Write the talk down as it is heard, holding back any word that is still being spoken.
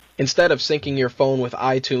Instead of syncing your phone with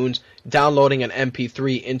iTunes, downloading an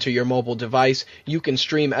MP3 into your mobile device, you can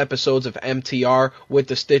stream episodes of MTR with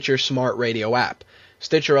the Stitcher Smart Radio app.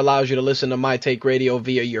 Stitcher allows you to listen to My Take Radio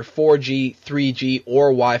via your 4G, 3G, or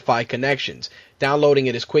Wi-Fi connections. Downloading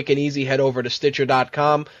it is quick and easy. Head over to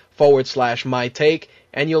Stitcher.com/MyTake,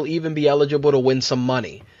 and you'll even be eligible to win some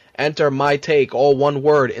money. Enter My Take, all one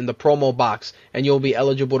word, in the promo box, and you'll be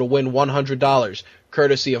eligible to win $100,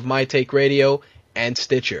 courtesy of My Take Radio and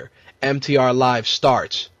Stitcher. MTR Live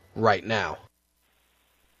starts right now.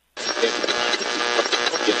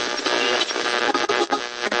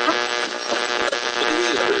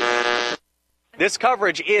 This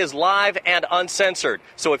coverage is live and uncensored,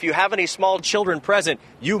 so if you have any small children present,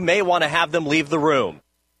 you may want to have them leave the room.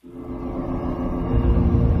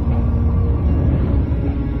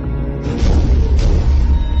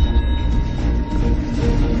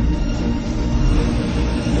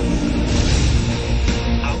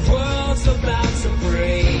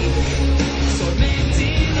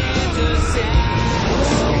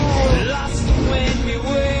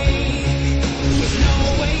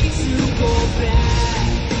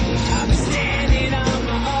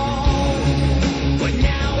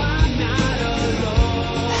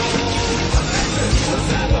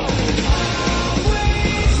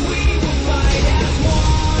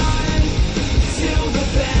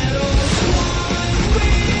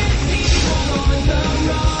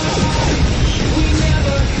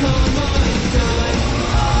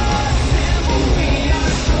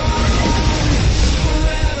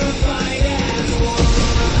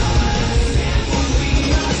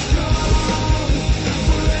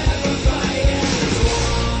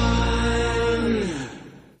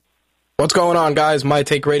 What's going on, guys? My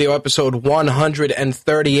Take Radio episode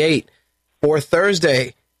 138 for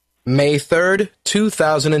Thursday, May 3rd,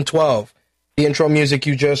 2012. The intro music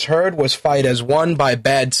you just heard was Fight as One by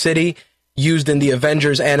Bad City, used in the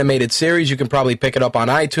Avengers animated series. You can probably pick it up on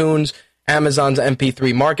iTunes, Amazon's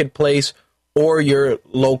MP3 Marketplace, or your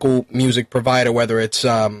local music provider, whether it's,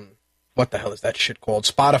 what the hell is that shit called?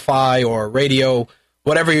 Spotify or radio,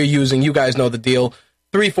 whatever you're using, you guys know the deal.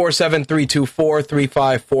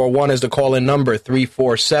 347-324-3541 is the call-in number,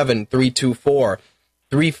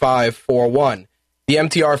 347-324-3541. The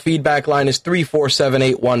MTR feedback line is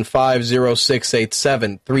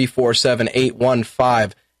 347-815-0687,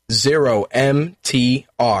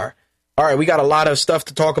 347-815-0MTR. All right, we got a lot of stuff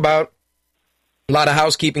to talk about, a lot of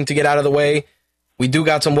housekeeping to get out of the way. We do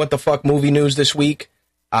got some What the Fuck movie news this week,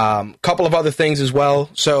 couple of other things as well,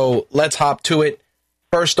 so let's hop to it.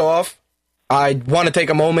 First off, I want to take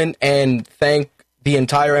a moment and thank the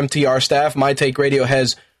entire MTR staff. My Take Radio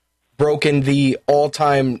has broken the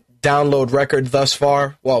all-time download record thus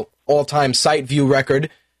far, well, all-time site view record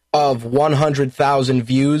of 100,000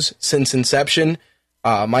 views since inception.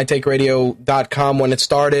 MyTakeRadio.com, when it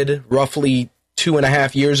started, roughly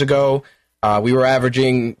 2.5 years ago, we were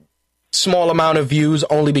averaging small amount of views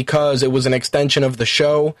only because it was an extension of the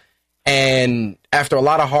show. And after a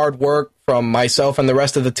lot of hard work from myself and the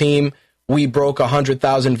rest of the team, we broke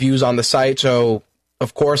 100,000 views on the site. So,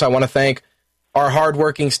 of course, I want to thank our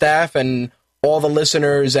hardworking staff and all the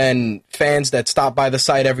listeners and fans that stop by the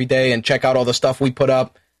site every day and check out all the stuff we put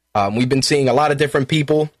up. We've been seeing a lot of different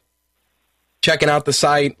people checking out the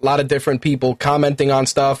site, a lot of different people commenting on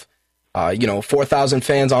stuff. 4,000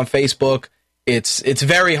 fans on Facebook. It's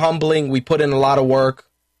very humbling. We put in a lot of work.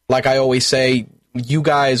 Like I always say, you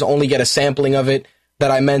guys only get a sampling of it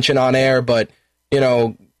that I mention on air, but,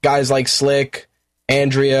 guys like Slick,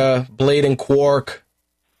 Andrea, Blade and Quark,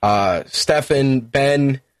 Stefan,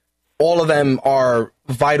 Ben, all of them are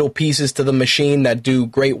vital pieces to the machine that do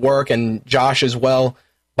great work, and Josh as well,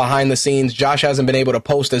 behind the scenes. Josh hasn't been able to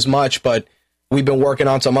post as much, but we've been working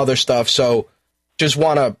on some other stuff, so just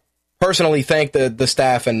want to personally thank the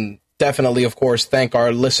staff, and definitely, of course, thank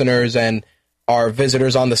our listeners and our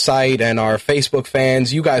visitors on the site and our Facebook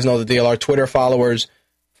fans. You guys know the deal, our Twitter followers,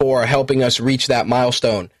 for helping us reach that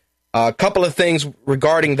milestone. A couple of things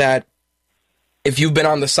regarding that. If you've been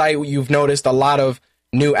on the site, you've noticed a lot of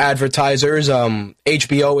new advertisers.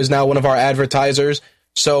 HBO is now one of our advertisers.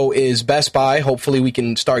 So is Best Buy. Hopefully we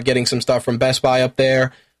can start getting some stuff from Best Buy up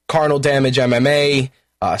there. Carnal Damage MMA,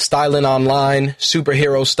 Styling Online,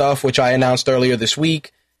 superhero stuff, which I announced earlier this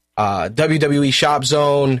week, WWE Shop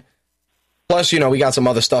Zone. Plus, we got some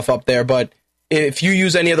other stuff up there. But if you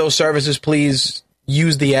use any of those services, please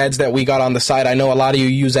use the ads that we got on the site. I know a lot of you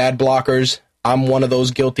use ad blockers. I'm one of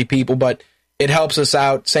those guilty people, but it helps us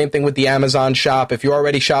out. Same thing with the Amazon shop. If you're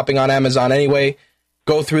already shopping on Amazon anyway,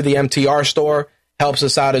 go through the MTR store. Helps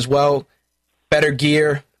us out as well. Better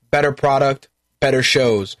gear, better product, better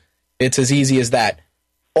shows. It's as easy as that.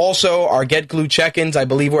 Also, our Get Glue check-ins, I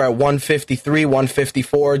believe we're at 153,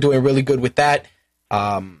 154, doing really good with that.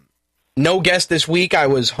 No guest this week. I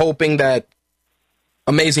was hoping that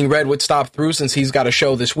Amazing Red would stop through since he's got a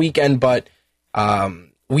show this weekend, but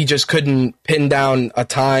we just couldn't pin down a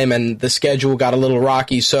time, and the schedule got a little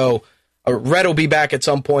rocky. So Red will be back at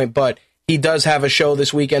some point, but he does have a show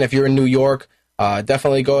this weekend. If you're in New York,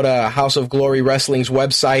 definitely go to House of Glory Wrestling's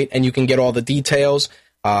website, and you can get all the details.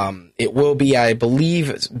 It will be, I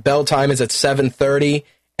believe, bell time is at 7:30,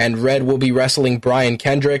 and Red will be wrestling Brian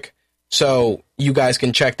Kendrick. So you guys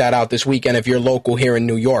can check that out this weekend if you're local here in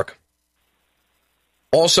New York.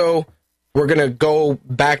 Also, we're going to go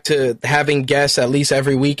back to having guests at least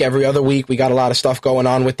every week, every other week. We got a lot of stuff going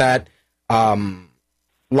on with that. A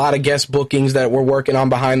lot of guest bookings that we're working on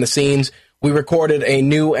behind the scenes. We recorded a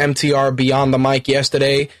new MTR Beyond the Mic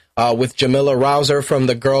yesterday with Jamila Rouser from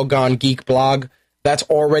the Girl Gone Geek blog. That's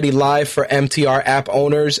already live for MTR app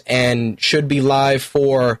owners and should be live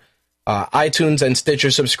for iTunes and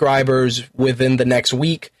Stitcher subscribers within the next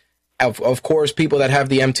week. Of course, people that have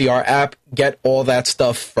the MTR app get all that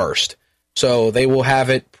stuff first. So they will have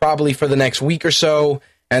it probably for the next week or so,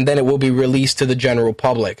 and then it will be released to the general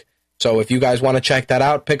public. So if you guys want to check that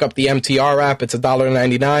out, pick up the MTR app. It's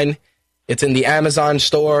 $1.99. It's in the Amazon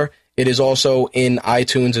store. It is also in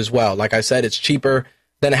iTunes as well. Like I said, it's cheaper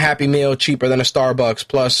than a Happy Meal, cheaper than a Starbucks,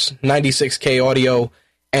 plus 96K audio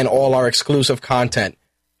and all our exclusive content.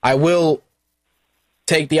 I will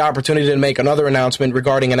take the opportunity to make another announcement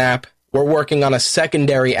regarding an app. We're working on a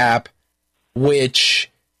secondary app, which,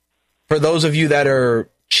 for those of you that are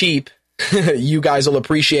cheap, you guys will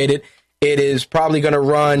appreciate it. It is probably going to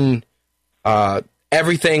run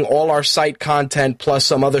everything, all our site content, plus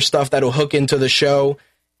some other stuff that will hook into the show,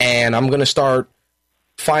 and I'm going to start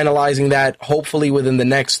finalizing that hopefully within the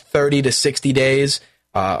next 30 to 60 days.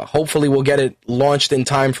 Hopefully we'll get it launched in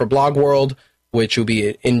time for Blog World, which will be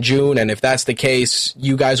in June, and if that's the case,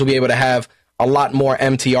 you guys will be able to have a lot more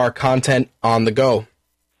MTR content on the go.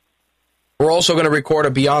 We're also going to record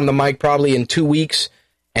a Beyond the Mic probably in 2 weeks,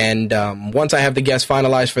 and once I have the guests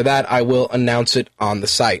finalized for that, I will announce it on the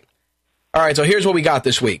site. All right, so here's what we got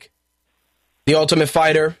this week. The Ultimate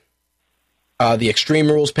Fighter, the Extreme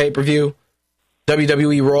Rules pay-per-view,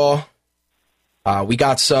 WWE Raw. We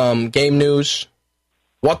got some game news.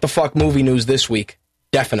 What the fuck movie news this week?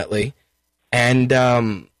 Definitely. And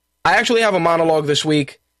I actually have a monologue this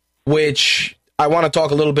week, which I want to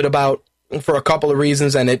talk a little bit about for a couple of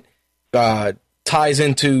reasons, and it ties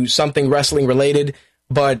into something wrestling related.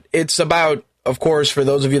 But it's about, of course, for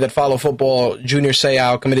those of you that follow football, Junior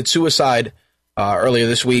Seau committed suicide earlier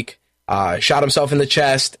this week. Shot himself in the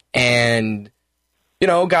chest, and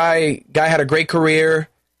guy had a great career.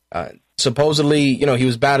 Supposedly,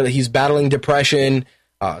 he's battling depression.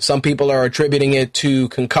 Some people are attributing it to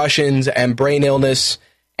concussions and brain illness.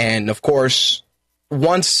 And of course,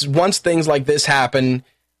 once things like this happen,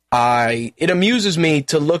 it amuses me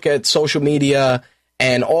to look at social media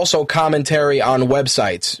and also commentary on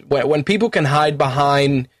websites. When people can hide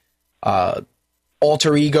behind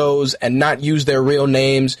alter egos and not use their real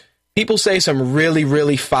names, people say some really,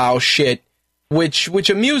 really foul shit, which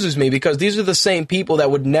amuses me, because these are the same people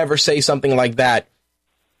that would never say something like that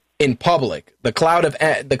in public. The cloud of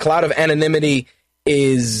anonymity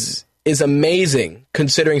is amazing,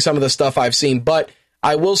 considering some of the stuff I've seen. But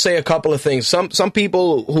I will say a couple of things. Some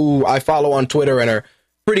people who I follow on Twitter and are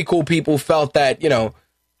pretty cool people felt that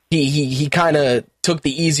he kind of took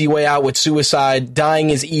the easy way out with suicide.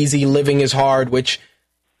 Dying is easy, living is hard. Which,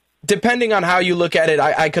 depending on how you look at it,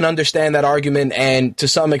 I can understand that argument, and to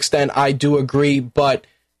some extent I do agree. But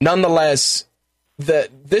nonetheless,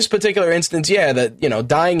 this particular instance,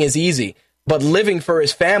 dying is easy, but living for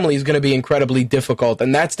his family is going to be incredibly difficult,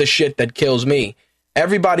 and that's the shit that kills me.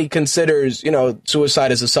 Everybody considers,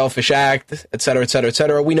 suicide as a selfish act, et cetera, et cetera, et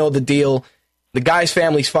cetera. We know the deal. The guy's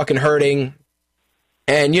family's fucking hurting,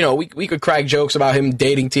 and, we could crack jokes about him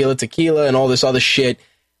dating Tila Tequila and all this other shit,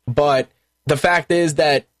 but the fact is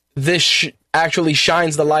that this actually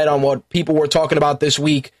shines the light on what people were talking about this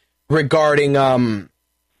week regarding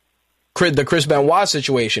the Chris Benoit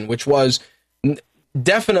situation, which was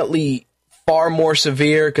definitely far more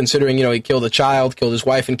severe, considering, he killed a child, killed his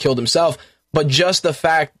wife, and killed himself. But just the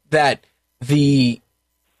fact that the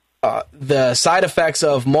side effects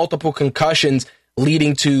of multiple concussions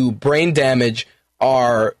leading to brain damage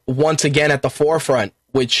are once again at the forefront,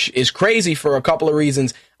 which is crazy for a couple of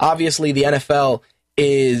reasons. Obviously, the NFL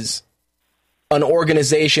is an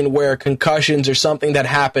organization where concussions are something that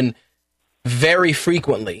happen very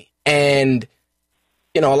frequently. And,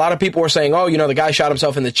 a lot of people were saying, the guy shot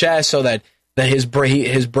himself in the chest so that his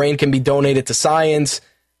brain can be donated to science.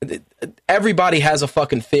 everybody has a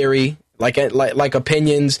fucking theory, like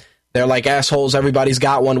opinions. They're like assholes. Everybody's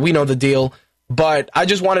got one. We know the deal. But I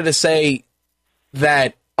just wanted to say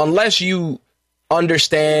that unless you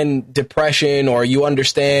understand depression or you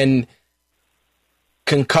understand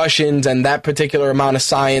concussions and that particular amount of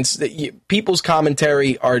science, people's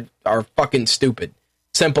commentary are fucking stupid.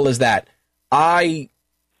 Simple as that.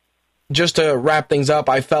 Just to wrap things up,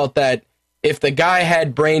 I felt that if the guy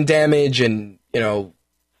had brain damage and,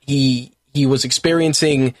 he was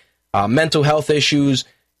experiencing mental health issues,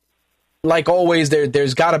 like always,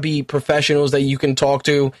 there's got to be professionals that you can talk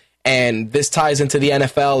to, and this ties into the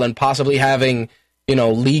NFL and possibly having,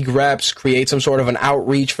 league reps create some sort of an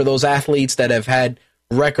outreach for those athletes that have had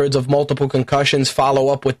records of multiple concussions, follow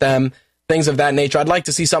up with them, things of that nature. I'd like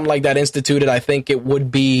to see something like that instituted. I think it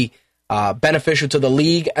would be beneficial to the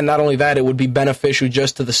league, and not only that, it would be beneficial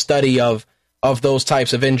just to the study of those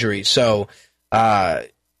types of injuries. So,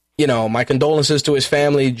 my condolences to his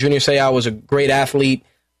family. Junior Seau was a great athlete.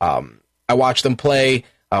 I watched him play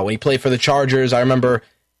when he played for the Chargers. I remember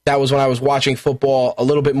that was when I was watching football a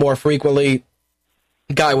little bit more frequently.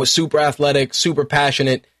 Guy was super athletic, super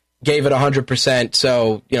passionate, gave it 100%.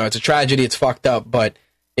 So, it's a tragedy. It's fucked up. But,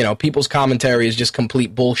 people's commentary is just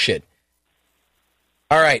complete bullshit.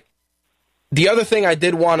 All right. The other thing I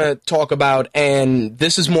did want to talk about, and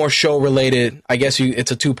this is more show related, I guess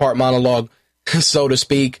it's a two-part monologue, so to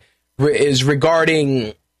speak, is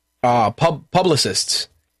regarding publicists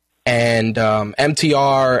and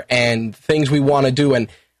MTR and things we want to do. And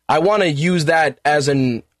I want to use that as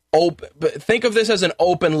think of this as an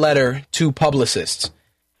open letter to publicists.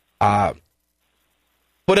 Put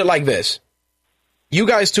it like this. You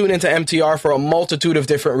guys tune into MTR for a multitude of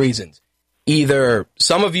different reasons. Either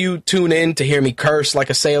some of you tune in to hear me curse like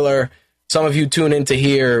a sailor, some of you tune in to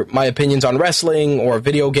hear my opinions on wrestling or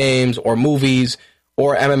video games or movies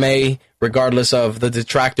or MMA, regardless of the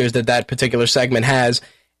detractors that particular segment has.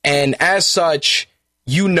 And as such,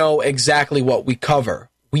 you know exactly what we cover.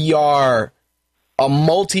 We are a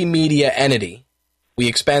multimedia entity. We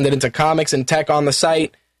expanded into comics and tech on the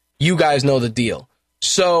site. You guys know the deal.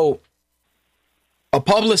 So a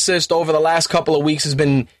publicist over the last couple of weeks has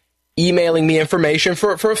been emailing me information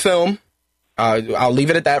for a film. I'll leave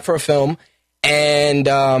it at that, for a film. And,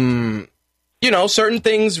 certain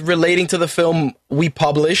things relating to the film we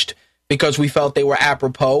published because we felt they were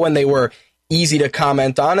apropos and they were easy to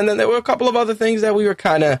comment on. And then there were a couple of other things that we were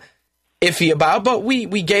kind of iffy about, but we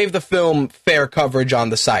gave the film fair coverage on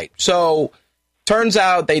the site. So turns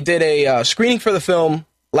out they did a screening for the film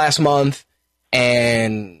last month,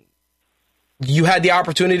 and you had the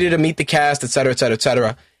opportunity to meet the cast, et cetera, et cetera, et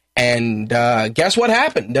cetera. And guess what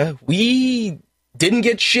happened? We didn't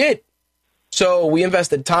get shit. So we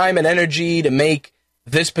invested time and energy to make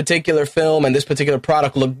this particular film and this particular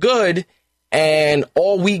product look good, and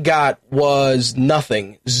all we got was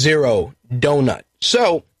nothing. Zero donut.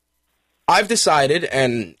 So I've decided,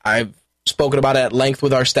 and I've spoken about it at length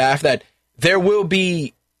with our staff, that there will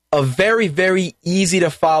be a very, very easy to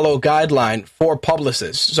follow guideline for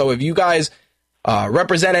publicists. So if you guys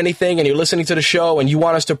represent anything and you're listening to the show and you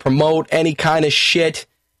want us to promote any kind of shit,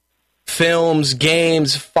 films,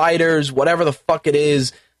 games, fighters, whatever the fuck it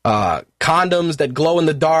is, condoms that glow in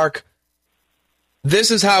the dark,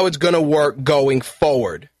 this is how it's going to work going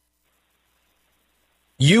forward.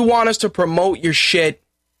 You want us to promote your shit,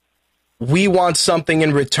 we want something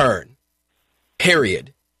in return.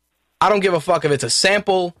 Period. I don't give a fuck if it's a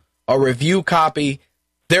sample, a review copy.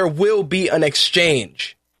 There will be an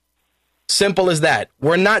exchange. Simple as that.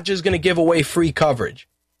 We're not just going to give away free coverage.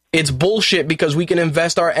 It's bullshit because we can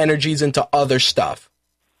invest our energies into other stuff.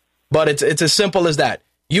 But it's as simple as that.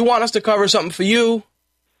 You want us to cover something for you,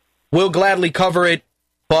 we'll gladly cover it,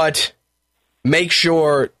 but make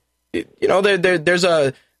sure, there's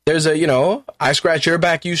a I scratch your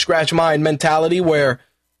back, you scratch mine mentality where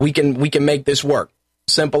we can make this work.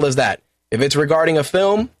 Simple as that. If it's regarding a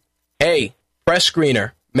film, hey, press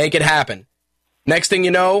screener, make it happen. Next thing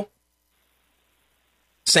you know,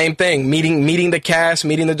 same thing, meeting the cast,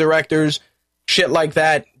 meeting the directors, shit like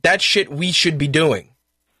that. That shit we should be doing.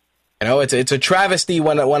 It's a travesty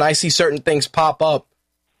when I see certain things pop up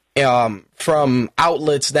from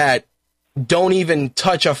outlets that don't even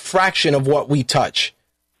touch a fraction of what we touch.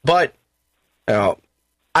 But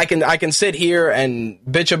I can sit here and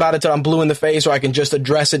bitch about it till I'm blue in the face, or I can just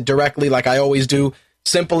address it directly like I always do.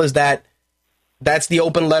 Simple as that. That's the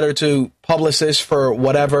open letter to publicists for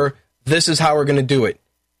whatever. This is how we're going to do it.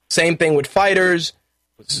 Same thing with fighters.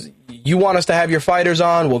 You want us to have your fighters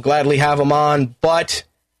on, we'll gladly have them on. But,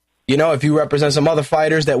 if you represent some other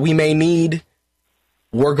fighters that we may need,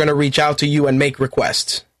 we're going to reach out to you and make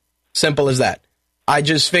requests. Simple as that. I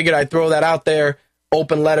just figured I'd throw that out there,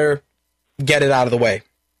 open letter, get it out of the way.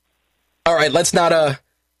 All right, let's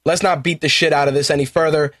not beat the shit out of this any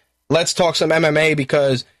further. Let's talk some MMA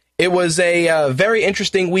because it was a very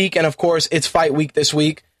interesting week, and of course, it's fight week this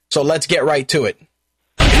week, so let's get right to it.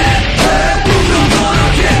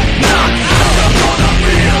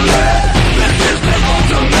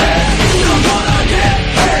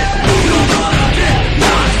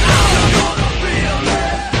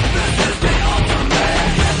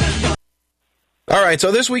 All right,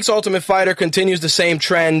 so this week's Ultimate Fighter continues the same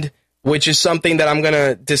trend, which is something that I'm going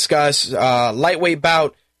to discuss. Lightweight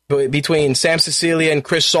bout between Sam Cecilia and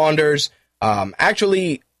Chris Saunders.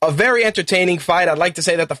 Actually, a very entertaining fight. I'd like to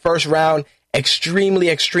say that the first round,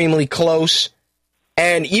 extremely close.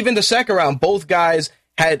 And even the second round, both guys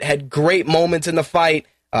had great moments in the fight.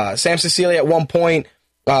 Sam Cecilia at one point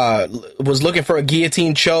was looking for a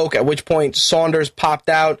guillotine choke, at which point Saunders popped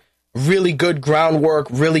out. Really good groundwork,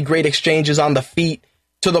 really great exchanges on the feet,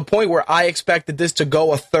 to the point where I expected this to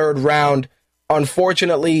go a third round.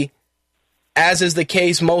 Unfortunately, as is the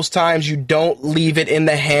case most times, you don't leave it in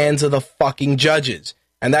the hands of the fucking judges.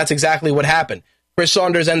 And that's exactly what happened. Chris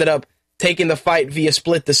Saunders ended up taking the fight via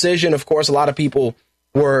split decision. Of course, a lot of people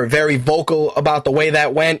were very vocal about the way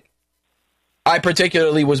that went. I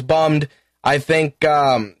particularly was bummed. I think,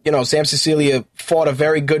 Sam Cecilia fought a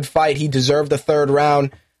very good fight. He deserved the third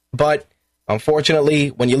round. But unfortunately,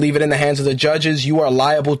 when you leave it in the hands of the judges, you are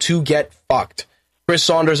liable to get fucked. Chris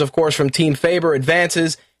Saunders, of course, from Team Faber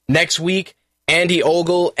advances. Next week, Andy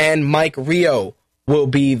Ogle and Mike Rio will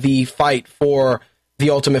be the fight for the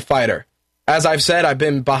Ultimate Fighter. As I've said, I've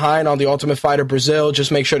been behind on the Ultimate Fighter Brazil.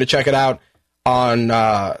 Just make sure to check it out on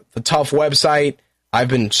the Tough website. I've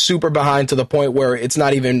been super behind to the point where it's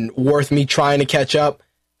not even worth me trying to catch up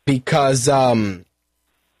because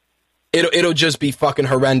it'll just be fucking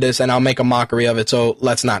horrendous and I'll make a mockery of it, so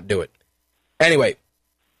let's not do it. Anyway,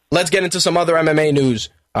 let's get into some other MMA news.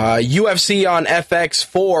 UFC on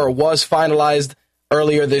FX4 was finalized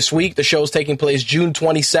earlier this week. The show's taking place June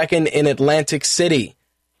 22nd in Atlantic City.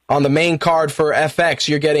 On the main card for FX,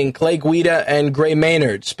 you're getting Clay Guida and Gray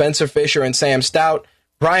Maynard, Spencer Fisher and Sam Stout,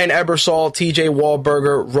 Brian Ebersol, TJ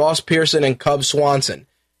Wahlberger, Ross Pearson, and Cub Swanson.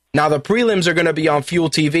 Now, the prelims are going to be on Fuel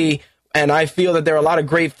TV, and I feel that there are a lot of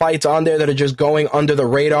great fights on there that are just going under the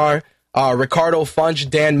radar. Ricardo Funch,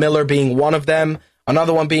 Dan Miller being one of them.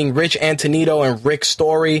 Another one being Rich Antonito and Rick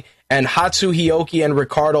Story. And Hatsu Hioki and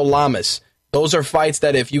Ricardo Lamas. Those are fights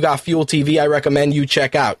that if you got Fuel TV, I recommend you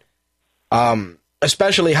check out.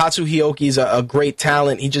 Especially Hatsu Hioki's a great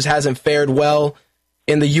talent. He just hasn't fared well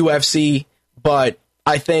in the UFC. But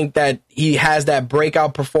I think that he has that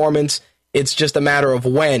breakout performance. It's just a matter of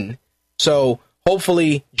when. So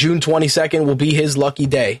hopefully, June 22nd will be his lucky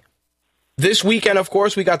day. This weekend, of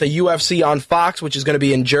course, we got the UFC on Fox, which is going to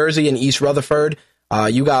be in Jersey and East Rutherford.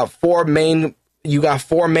 You got four main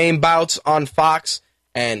bouts on Fox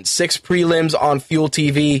and 6 prelims on Fuel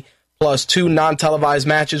TV, plus 2 non-televised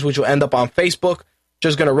matches, which will end up on Facebook.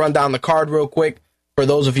 Just going to run down the card real quick for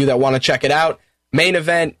those of you that want to check it out. Main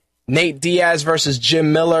event, Nate Diaz versus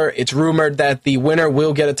Jim Miller. It's rumored that the winner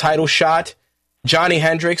will get a title shot. Johnny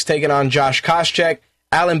Hendricks taking on Josh Koscheck.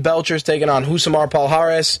 Alan Belcher's taking on Husamar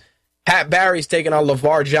Palhares. Pat Barry's taking on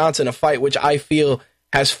LeVar Johnson, a fight which I feel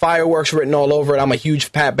has fireworks written all over it. I'm a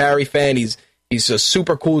huge Pat Barry fan. He's a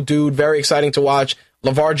super cool dude, very exciting to watch.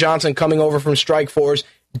 LeVar Johnson coming over from Strikeforce.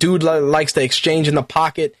 Dude likes to exchange in the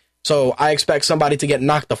pocket, so I expect somebody to get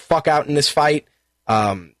knocked the fuck out in this fight.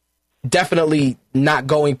 Definitely not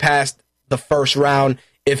going past the first round.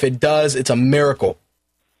 If it does, it's a miracle.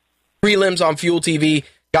 Prelims on Fuel TV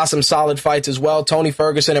got some solid fights as well. Tony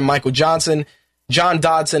Ferguson and Michael Johnson, John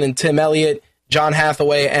Dodson and Tim Elliott, John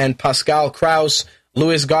Hathaway and Pascal Kraus,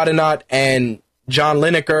 Louis Gaudinot and John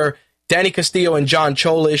Lineker, Danny Castillo and John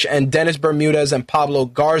Cholish, and Dennis Bermudez and Pablo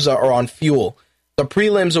Garza are on Fuel. The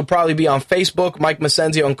prelims will probably be on Facebook, Mike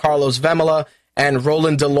Macenzio and Carlos Vemola, and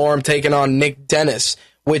Roland Delorme taking on Nick Dennis,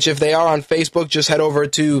 which if they are on Facebook, just head over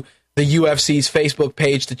to the UFC's Facebook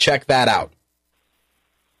page to check that out.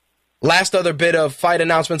 Last other bit of fight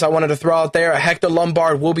announcements I wanted to throw out there. Hector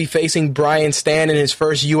Lombard will be facing Brian Stann in his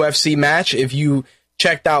first UFC match. If you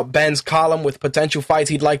checked out Ben's column with potential fights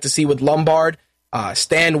he'd like to see with Lombard,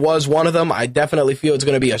 Stann was one of them. I definitely feel it's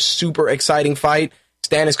going to be a super exciting fight.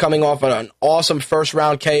 Stann is coming off an awesome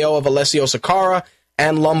first-round KO of Alessio Sakara,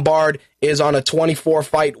 and Lombard is on a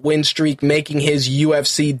 24-fight win streak, making his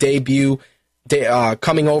UFC debut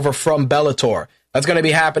coming over from Bellator. That's going to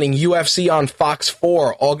be happening UFC on Fox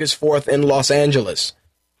 4, August 4th in Los Angeles.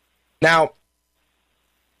 Now,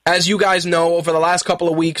 as you guys know, over the last couple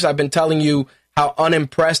of weeks, I've been telling you how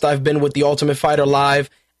unimpressed I've been with The Ultimate Fighter Live.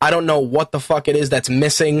 I don't know what the fuck it is that's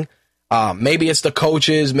missing. Maybe it's the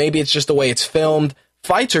coaches. Maybe it's just the way it's filmed.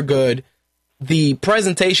 Fights are good. The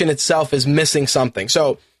presentation itself is missing something.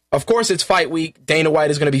 So, of course, it's fight week. Dana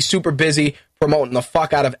White is going to be super busy promoting the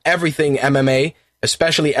fuck out of everything MMA,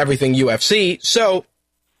 especially everything UFC. So,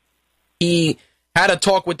 he had a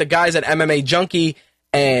talk with the guys at MMA Junkie,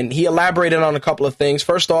 and he elaborated on a couple of things.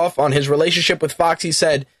 First off, on his relationship with Fox, he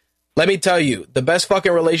said, "Let me tell you, the best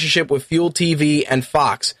fucking relationship with Fuel TV and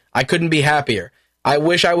Fox. I couldn't be happier. I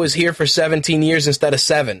wish I was here for 17 years instead of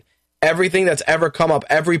 7. Everything that's ever come up,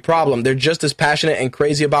 every problem, they're just as passionate and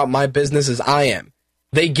crazy about my business as I am.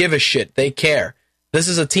 They give a shit. They care. This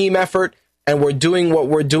is a team effort, and we're doing what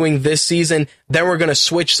we're doing this season. Then we're going to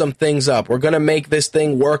switch some things up. We're going to make this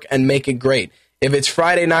thing work and make it great. If it's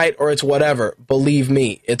Friday night or it's whatever, believe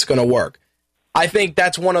me, it's going to work." I think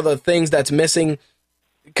that's one of the things that's missing,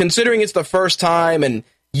 considering it's the first time and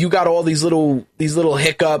you got all these little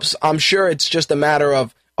hiccups. I'm sure it's just a matter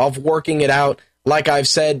of working it out. Like I've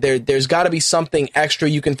said, there's got to be something extra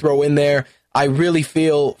you can throw in there. I really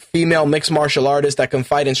feel female mixed martial artists that can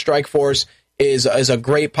fight in Strikeforce is a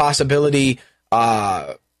great possibility.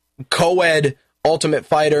 Co-ed Ultimate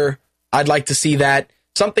Fighter, I'd like to see that.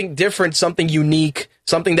 Something different, something unique,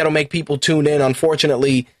 something that'll make people tune in.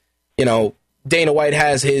 Unfortunately, Dana White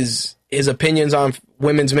has his opinions on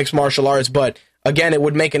women's mixed martial arts, but again, it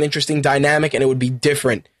would make an interesting dynamic, and it would be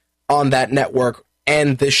different on that network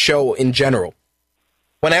and this show in general.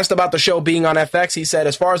 When asked about the show being on FX, he said,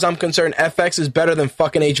 "As far as I'm concerned, FX is better than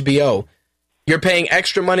fucking HBO. You're paying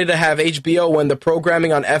extra money to have HBO when the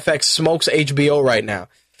programming on FX smokes HBO right now."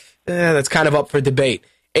 That's kind of up for debate.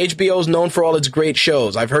 HBO is known for all its great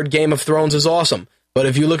shows. I've heard Game of Thrones is awesome. But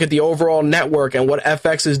if you look at the overall network and what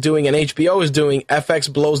FX is doing and HBO is doing, FX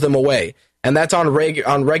blows them away. And that's on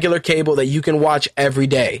regular cable that you can watch every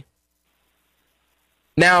day.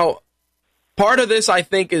 Now, part of this, I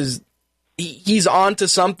think, is he's on to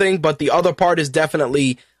something, but the other part is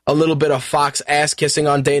definitely a little bit of Fox ass-kissing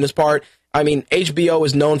on Dana's part. I mean, HBO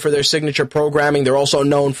is known for their signature programming. They're also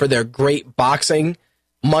known for their great boxing,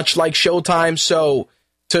 much like Showtime. So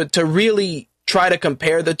to really try to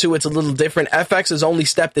compare the two, it's a little different. FX has only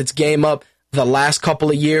stepped its game up the last couple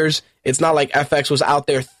of years. It's not like FX was out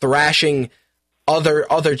there thrashing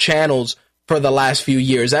other channels for the last few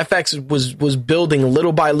years. FX was building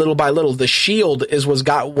little by little by little. The Shield is what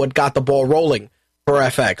got the ball rolling for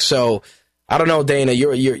FX. So I don't know, Dana,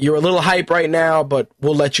 you're a little hype right now, but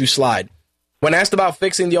we'll let you slide. When asked about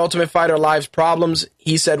fixing the Ultimate Fighter Live's problems,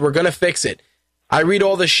 he said, "We're gonna fix it. I read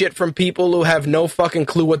all the shit from people who have no fucking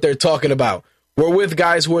clue what they're talking about. We're with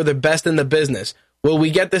guys who are the best in the business. Will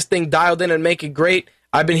we get this thing dialed in and make it great?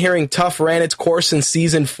 I've been hearing Tough ran its course since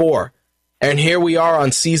season 4. And here we are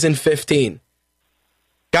on season 15.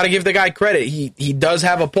 Got to give the guy credit. He does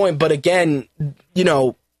have a point. But again,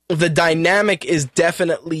 the dynamic is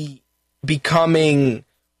definitely becoming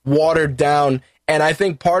watered down. And I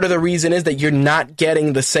think part of the reason is that you're not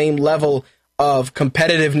getting the same level of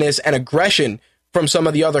competitiveness and aggression from some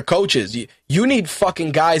of the other coaches. You need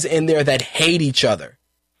fucking guys in there that hate each other,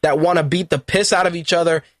 that want to beat the piss out of each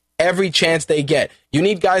other every chance they get. You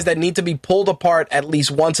need guys that need to be pulled apart at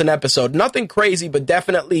least once an episode. Nothing crazy, but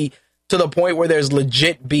definitely to the point where there's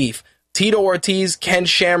legit beef. Tito Ortiz, Ken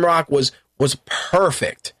Shamrock was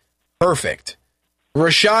perfect. Perfect.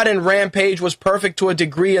 Rashad and Rampage was perfect to a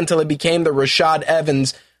degree until it became the Rashad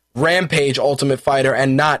Evans Rampage Ultimate Fighter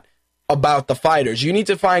and not about the fighters. You need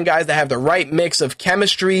to find guys that have the right mix of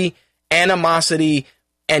chemistry, animosity,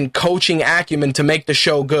 and coaching acumen to make the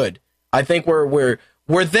show good. I think we're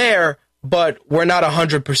there, but we're not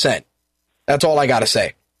 100%. That's all I got to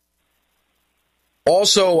say.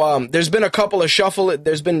 Also, there's been a couple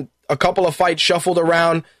of fights shuffled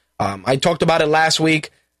around. I talked about it last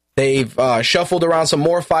week. They've shuffled around some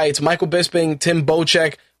more fights. Michael Bisping, Tim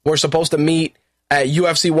Bocek were supposed to meet at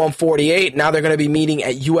UFC 148. Now they're going to be meeting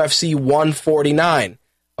at UFC 149.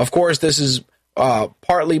 Of course, this is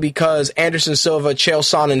partly because Anderson Silva, Chael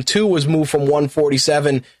Sonnen 2 was moved from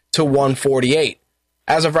 147 to 148.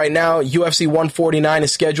 As of right now, UFC 149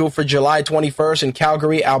 is scheduled for July 21st in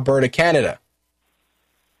Calgary, Alberta, Canada.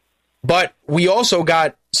 But we also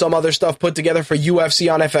got some other stuff put together for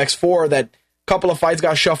UFC on FX4 that a couple of fights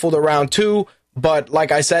got shuffled around too. But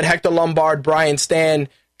like I said, Hector Lombard, Brian Stan,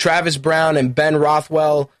 Travis Brown, and Ben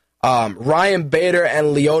Rothwell, Ryan Bader, and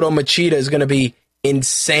Lyoto Machida is going to be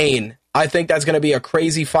insane. I think that's going to be a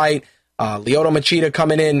crazy fight. Lyoto Machida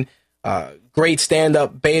coming in, great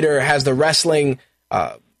stand-up. Bader has the wrestling.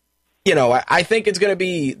 I think it's going to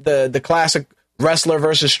be the classic wrestler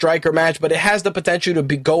versus striker match, but it has the potential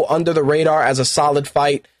to go under the radar as a solid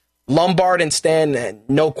fight. Lombard and Stan,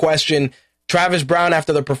 no question. Travis Brown,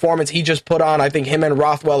 after the performance he just put on, I think him and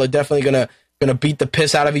Rothwell are definitely gonna beat the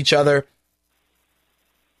piss out of each other.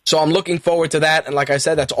 So I'm looking forward to that, and like I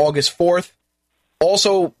said, that's August 4th.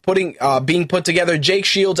 Also being put together, Jake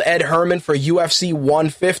Shields, Ed Herman for UFC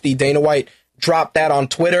 150. Dana White dropped that on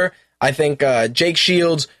Twitter. I think Jake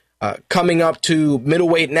Shields coming up to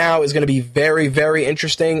middleweight now is going to be very, very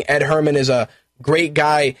interesting. Ed Herman is a great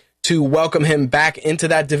guy to welcome him back into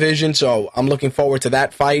that division, so I'm looking forward to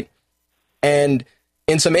that fight. And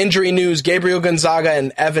in some injury news, Gabriel Gonzaga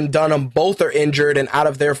and Evan Dunham both are injured and out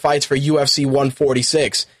of their fights for UFC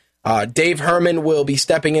 146. Dave Herman will be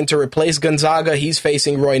stepping in to replace Gonzaga. He's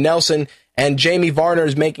facing Roy Nelson. And Jamie Varner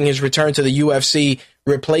is making his return to the UFC,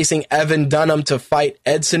 replacing Evan Dunham to fight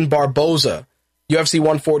Edson Barboza. UFC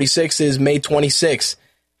 146 is May 26th.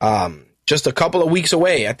 Just a couple of weeks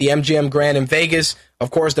away at the MGM Grand in Vegas.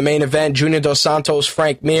 Of course, the main event, Junior Dos Santos,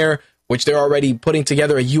 Frank Mir, which they're already putting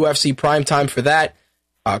together a UFC primetime for that.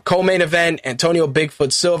 Co-main event, Antonio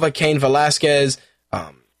Bigfoot Silva, Cain Velasquez,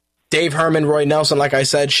 Dave Herman, Roy Nelson, like I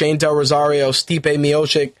said, Shane Del Rosario, Stipe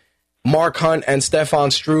Miocic, Mark Hunt, and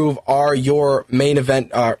Stefan Struve are your main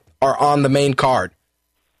event, are on the main card.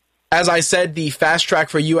 As I said, the fast track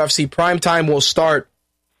for UFC primetime will start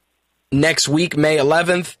next week, May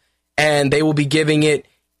 11th, and they will be giving it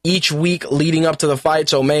each week leading up to the fight.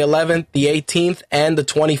 So May 11th, the 18th, and the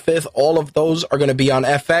 25th, all of those are going to be on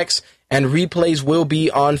FX, and replays will be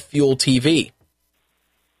on Fuel TV.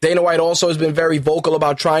 Dana White also has been very vocal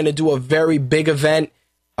about trying to do a very big event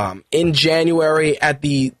in January at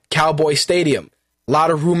the Cowboy Stadium. A lot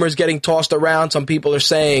of rumors getting tossed around. Some people are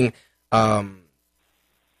saying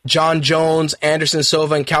John Jones, Anderson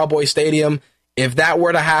Silva, and Cowboy Stadium. If that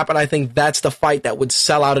were to happen, I think that's the fight that would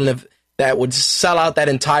sell out that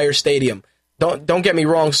entire stadium. Don't get me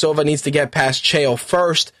wrong, Silva needs to get past Chael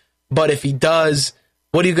first, but if he does,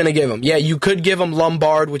 what are you going to give him? Yeah, you could give him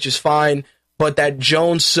Lombard, which is fine, but that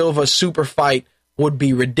Jones-Silva super fight would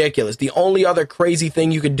be ridiculous. The only other crazy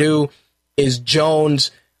thing you could do is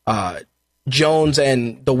Jones and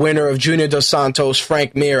the winner of Junior Dos Santos,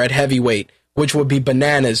 Frank Mir, at heavyweight, which would be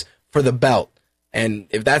bananas for the belt. And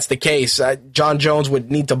if that's the case, John Jones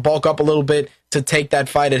would need to bulk up a little bit to take that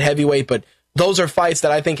fight at heavyweight, but those are fights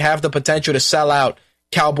that I think have the potential to sell out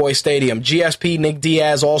Cowboy Stadium. GSP, Nick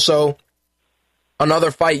Diaz, also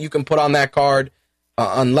another fight you can put on that card.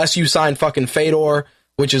 Unless you sign fucking Fedor,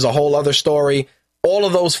 which is a whole other story. All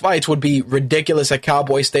of those fights would be ridiculous at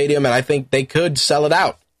Cowboy Stadium, and I think they could sell it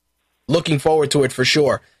out. Looking forward to it for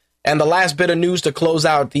sure. And the last bit of news to close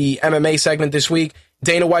out the MMA segment this week,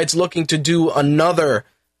 Dana White's looking to do another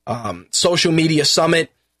social media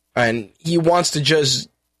summit, and he wants to just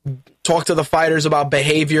talk to the fighters about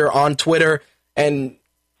behavior on Twitter. And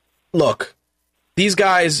look, these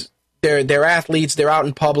guys, they're athletes, they're out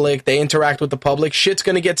in public, they interact with the public, shit's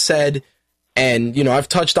going to get said, and, you know, I've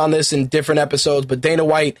touched on this in different episodes, but Dana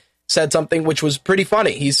White said something which was pretty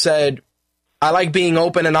funny. He said, I like being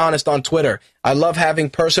open and honest on Twitter. I love having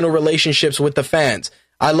personal relationships with the fans.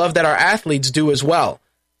 I love that our athletes do as well.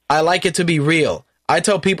 I like it to be real. I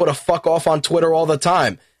tell people to fuck off on Twitter all the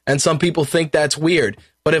time, and some people think that's weird,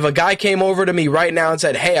 but if a guy came over to me right now and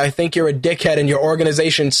said, hey, I think you're a dickhead and your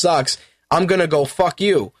organization sucks, I'm going to go, fuck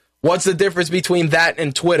you. What's the difference between that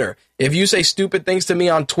and Twitter? If you say stupid things to me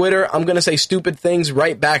on Twitter, I'm going to say stupid things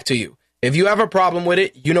right back to you. If you have a problem with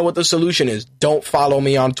it, you know what the solution is. Don't follow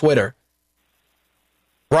me on Twitter.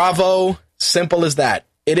 Bravo. Simple as that.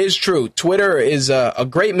 It is true. Twitter is a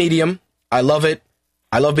great medium. I love it.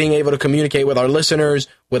 I love being able to communicate with our listeners,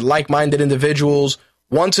 with like-minded individuals.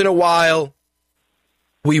 Once in a while,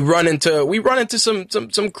 we run into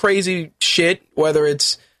some crazy shit, whether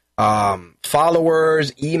it's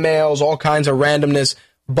followers, emails, all kinds of randomness.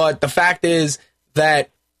 But the fact is that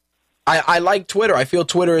I like Twitter. I feel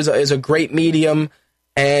Twitter is a great medium,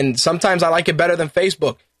 and sometimes I like it better than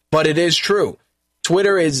Facebook. But it is true.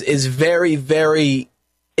 Twitter is very, very,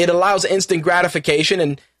 it allows instant gratification,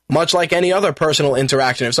 and much like any other personal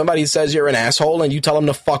interaction, if somebody says you're an asshole and you tell them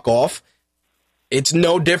to fuck off, it's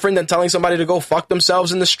no different than telling somebody to go fuck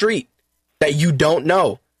themselves in the street that you don't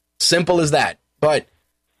know. Simple as that. But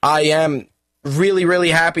I am really, really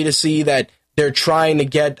happy to see that they're trying to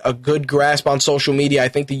get a good grasp on social media. I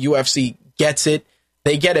think the UFC gets it.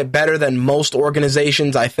 They get it better than most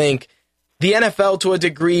organizations. I think the NFL to a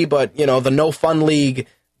degree, but, you know, the No Fun League,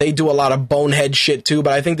 they do a lot of bonehead shit too.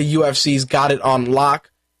 But I think the UFC's got it on lock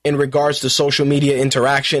in regards to social media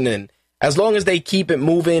interaction. And as long as they keep it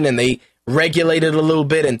moving and they regulate it a little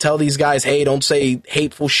bit and tell these guys, hey, don't say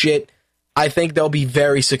hateful shit, I think they'll be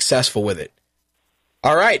very successful with it.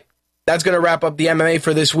 All right, that's going to wrap up the MMA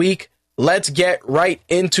for this week. Let's get right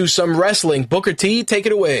into some wrestling. Booker T, take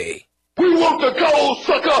it away. We want the gold,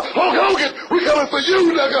 sucker! Hulk Hogan, we coming for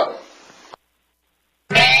you, nigga!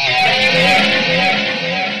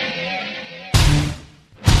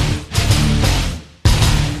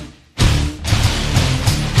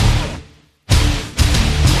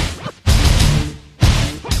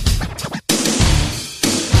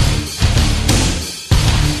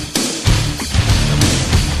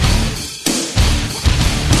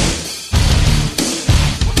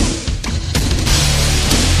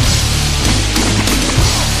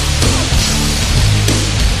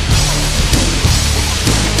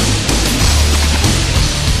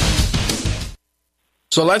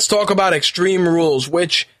 So let's talk about Extreme Rules,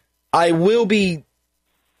 which I will be...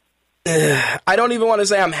 I don't even want to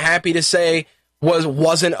say I'm happy to say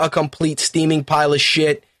wasn't a complete steaming pile of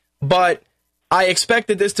shit, but I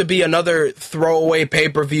expected this to be another throwaway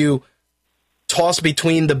pay-per-view tossed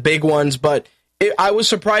between the big ones, but I was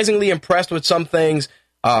surprisingly impressed with some things.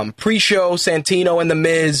 Pre-show, Santino and The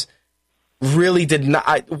Miz really did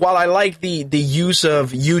not... while I like the use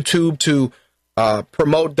of YouTube to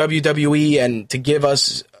promote WWE and to give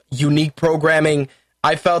us unique programming,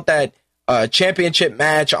 I felt that a championship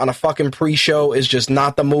match on a fucking pre-show is just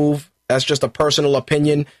not the move. That's just a personal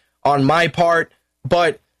opinion on my part.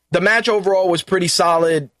 But the match overall was pretty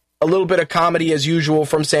solid. A little bit of comedy as usual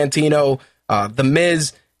from Santino. The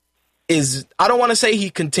Miz is... I don't want to say he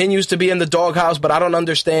continues to be in the doghouse, but I don't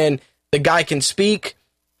understand. The guy can speak.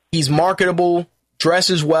 He's marketable,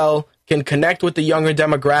 dresses well, can connect with the younger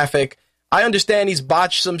demographic. I understand he's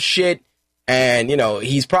botched some shit, and, you know,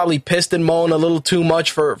 he's probably pissed and moaned a little too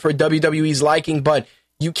much for WWE's liking, but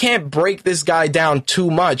you can't break this guy down too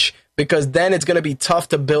much, because then it's going to be tough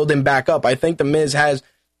to build him back up. I think The Miz has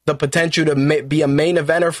the potential to be a main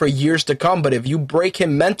eventer for years to come, but if you break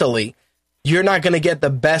him mentally, you're not going to get the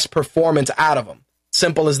best performance out of him.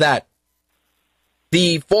 Simple as that.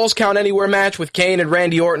 The Falls Count Anywhere match with Kane and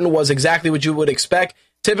Randy Orton was exactly what you would expect.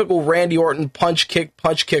 Typical Randy Orton punch kick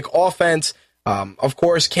offense. Of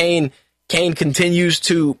course, Kane continues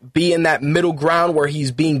to be in that middle ground where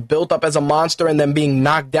he's being built up as a monster and then being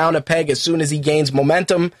knocked down a peg as soon as he gains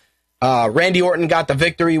momentum. Randy Orton got the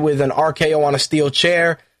victory with an RKO on a steel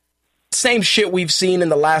chair. Same shit we've seen in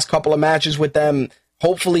the last couple of matches with them.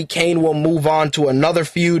 Hopefully Kane will move on to another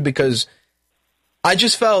feud, because I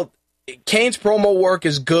just felt Kane's promo work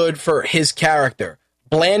is good for his character.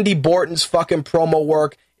 Blandy Borton's fucking promo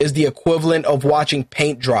work is the equivalent of watching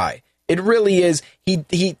paint dry. It really is.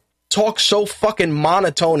 He talks so fucking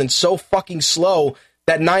monotone and so fucking slow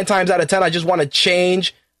that 9 times out of 10 I just want to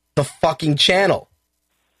change the fucking channel.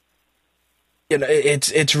 You know,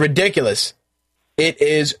 it's ridiculous. It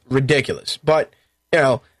is ridiculous. But, you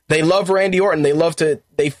know, they love Randy Orton.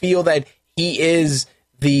 They feel that he is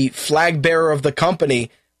the flag bearer of the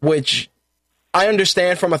company, which I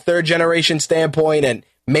understand from a third generation standpoint and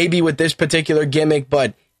maybe with this particular gimmick,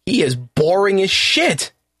 but he is boring as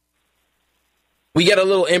shit. We get a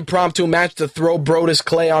little impromptu match to throw Brodus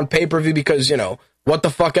Clay on pay-per-view because, you know, what the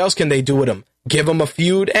fuck else can they do with him? Give him a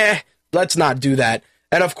feud? Let's not do that.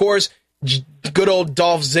 And of course, good old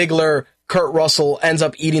Dolph Ziggler, Kurt Russell ends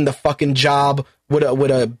up eating the fucking job with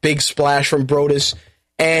a big splash from Brodus.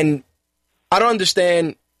 And I don't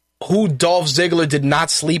understand who Dolph Ziggler did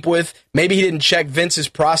not sleep with. Maybe he didn't check Vince's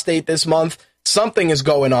prostate this month. Something is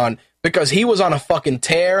going on, because he was on a fucking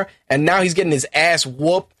tear, and now he's getting his ass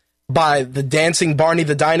whooped by the dancing Barney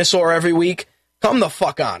the dinosaur every week. Come the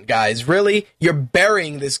fuck on, guys. Really? You're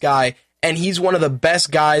burying this guy, and he's one of the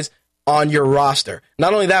best guys on your roster.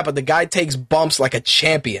 Not only that, but the guy takes bumps like a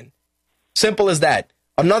champion. Simple as that.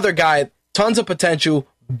 Another guy, tons of potential,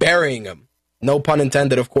 burying him. No pun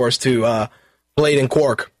intended, of course, to Blade and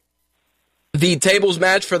Quark. The tables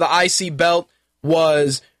match for the IC belt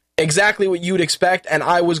was exactly what you'd expect, and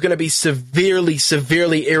I was going to be severely,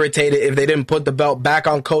 severely irritated if they didn't put the belt back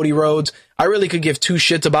on Cody Rhodes. I really could give two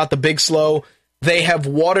shits about the Big Slow. They have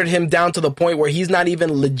watered him down to the point where he's not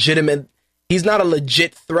even legitimate. He's not a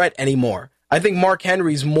legit threat anymore. I think Mark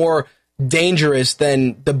Henry's more dangerous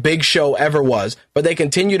than the Big Show ever was, but they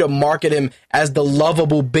continue to market him as the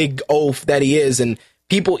lovable big oaf that he is, and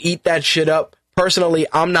people eat that shit up. Personally,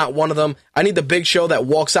 I'm not one of them. I need the Big Show that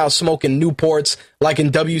walks out smoking Newports like in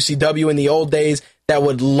WCW in the old days, that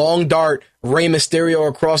would long dart Rey Mysterio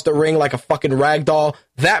across the ring like a fucking ragdoll.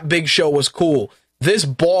 That Big Show was cool. This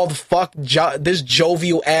bald fuck, this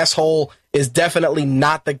jovial asshole is definitely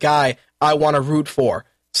not the guy I want to root for.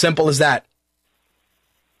 Simple as that.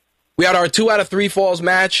 We had our 2 out of 3 falls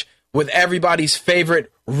match with everybody's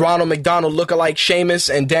favorite Ronald McDonald lookalike Sheamus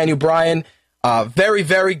and Daniel Bryan. Very,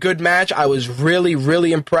 very good match. I was really,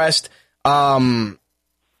 really impressed.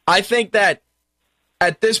 I think that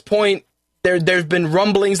at this point, there's been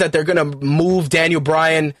rumblings that they're going to move Daniel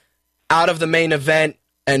Bryan out of the main event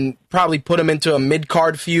and probably put him into a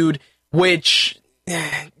mid-card feud, which,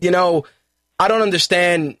 you know, I don't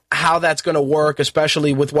understand how that's going to work,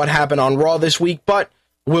 especially with what happened on Raw this week, but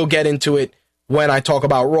we'll get into it when I talk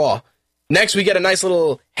about Raw. Next, we get a nice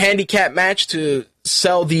little handicap match to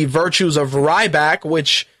sell the virtues of Ryback,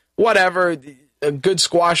 which, whatever, a good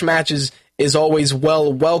squash match is always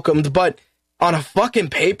well welcomed, but on a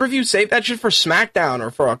fucking pay-per-view, save that shit for SmackDown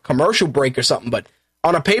or for a commercial break or something, but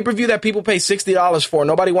on a pay-per-view that people pay $60 for,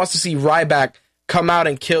 nobody wants to see Ryback come out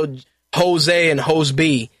and kill Jose and Hose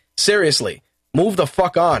B. Seriously, move the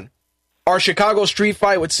fuck on. Our Chicago street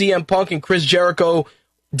fight with CM Punk and Chris Jericho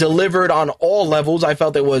delivered on all levels. I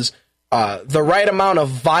felt it was the right amount of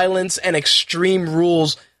violence and extreme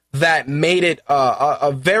rules that made it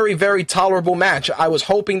a very, very tolerable match. I was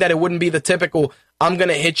hoping that it wouldn't be the typical, I'm going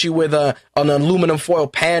to hit you with an aluminum foil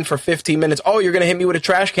pan for 15 minutes. Oh, you're going to hit me with a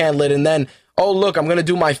trash can lid. And then, oh, look, I'm going to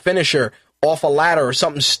do my finisher off a ladder or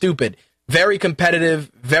something stupid. Very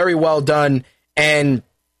competitive, very well done. And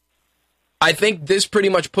I think this pretty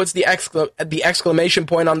much puts the exclamation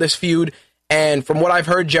point on this feud. And from what I've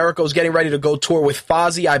heard, Jericho's getting ready to go tour with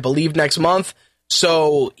Fozzy, I believe, next month.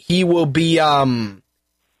 So he will be,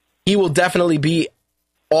 he will definitely be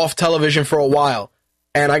off television for a while.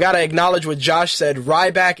 And I gotta acknowledge what Josh said.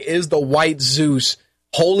 Ryback is the white Zeus.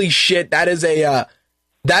 Holy shit, that is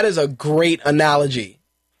a great analogy.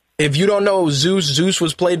 If you don't know Zeus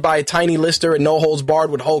was played by Tiny Lister in No Holds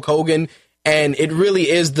Barred with Hulk Hogan, and it really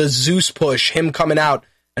is the Zeus push, him coming out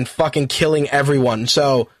and fucking killing everyone.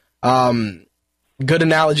 So, good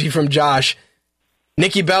analogy from Josh.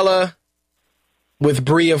 Nikki Bella, with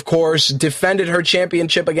Brie, of course, defended her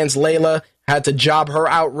championship against Layla. Had to job her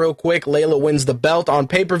out real quick. Layla wins the belt on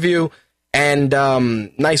pay-per-view. And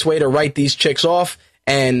nice way to write these chicks off.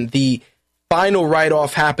 And the final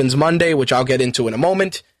write-off happens Monday, which I'll get into in a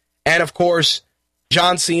moment. And, of course,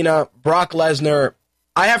 John Cena, Brock Lesnar.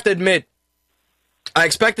 I have to admit, I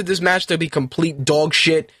expected this match to be complete dog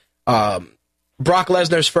shit. Brock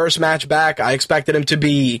Lesnar's first match back, I expected him to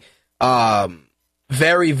be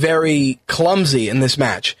very, very clumsy in this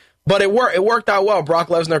match. But it worked out well. Brock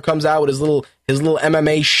Lesnar comes out with his little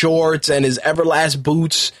MMA shorts and his Everlast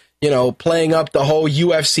boots, you know, playing up the whole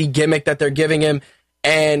UFC gimmick that they're giving him.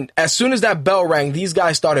 And as soon as that bell rang, these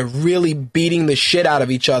guys started really beating the shit out of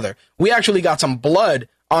each other. We actually got some blood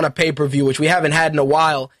on a pay-per-view, which we haven't had in a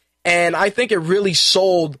while. And I think it really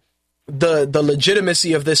sold the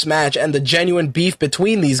legitimacy of this match and the genuine beef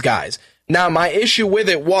between these guys. Now, my issue with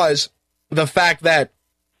it was the fact that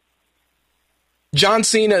John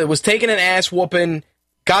Cena was taking an ass whooping,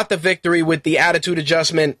 got the victory with the attitude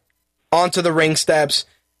adjustment onto the ring steps.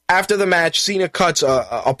 After the match, Cena cuts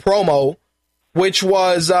a promo, which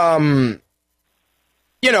was, the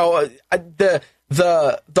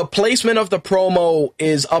placement of the promo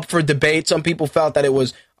is up for debate. Some people felt that it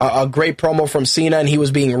was a great promo from Cena and he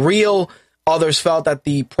was being real. Others felt that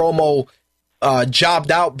the promo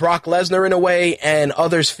jobbed out Brock Lesnar in a way, and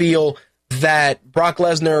others feel that Brock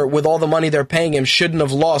Lesnar, with all the money they're paying him, shouldn't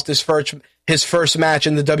have lost his first match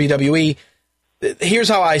in the WWE. Here's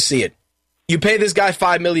how I see it. You pay this guy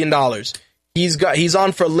 $5 million. He's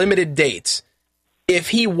on for limited dates. If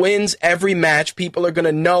he wins every match, people are going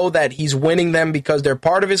to know that he's winning them because they're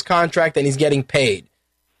part of his contract and he's getting paid.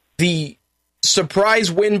 The surprise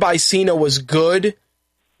win by Cena was good,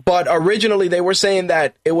 but originally they were saying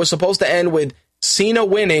that it was supposed to end with Cena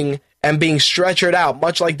winning and being stretchered out,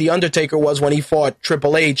 much like The Undertaker was when he fought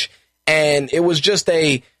Triple H. And it was just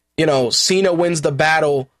Cena wins the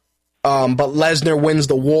battle, but Lesnar wins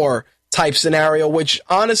the war type scenario, which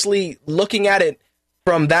honestly, looking at it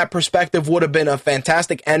from that perspective, would have been a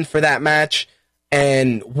fantastic end for that match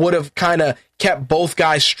and would have kind of kept both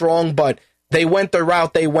guys strong, but they went the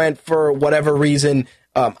route they went for whatever reason.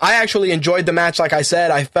 I actually enjoyed the match. Like I said,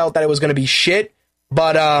 I felt that it was going to be shit,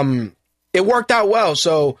 but it worked out well.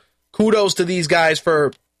 So kudos to these guys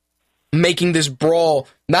for making this brawl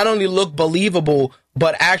not only look believable,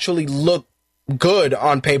 but actually look good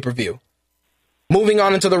on pay-per-view. Moving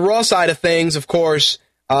on into the Raw side of things, of course,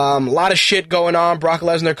 a lot of shit going on. Brock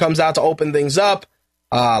Lesnar comes out to open things up.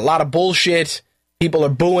 A lot of bullshit. People are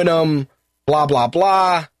booing him. Blah, blah,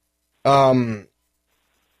 blah.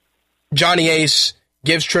 Johnny Ace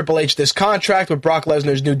gives Triple H this contract with Brock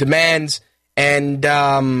Lesnar's new demands. And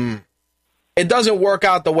it doesn't work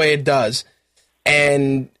out the way it does.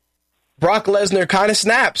 And Brock Lesnar kind of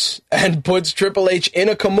snaps and puts Triple H in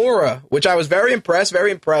a Kimura, which I was very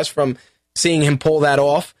impressed from seeing him pull that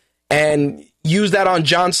off, and use that on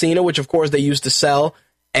John Cena, which of course they used to sell,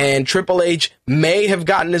 and Triple H may have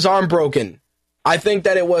gotten his arm broken. I think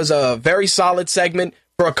that it was a very solid segment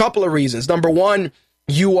for a couple of reasons. Number one,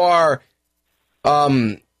 you hire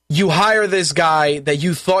this guy that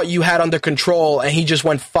you thought you had under control, and he just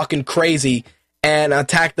went fucking crazy and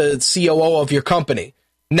attacked the COO of your company.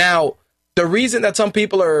 Now, the reason that some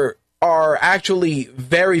people are actually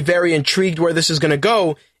very, very intrigued where this is going to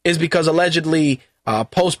go is because allegedly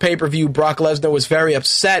post-pay-per-view, Brock Lesnar was very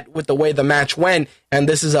upset with the way the match went, and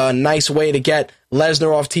this is a nice way to get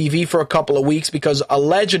Lesnar off TV for a couple of weeks because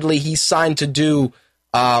allegedly he signed to do,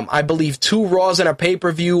 I believe, 2 Raws and a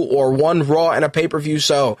pay-per-view or 1 Raw and a pay-per-view.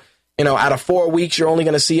 So, out of 4 weeks, you're only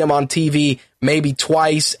going to see him on TV maybe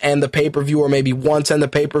twice and the pay-per-view or maybe once and the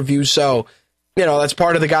pay-per-view. So, that's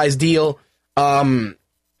part of the guy's deal.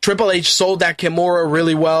 Triple H sold that Kimura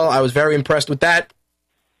really well. I was very impressed with that.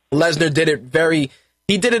 Lesnar did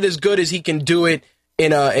it as good as he can do it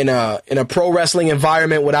in a pro wrestling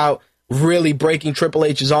environment without really breaking Triple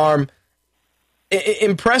H's arm.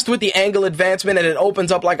 Impressed with the angle advancement, and it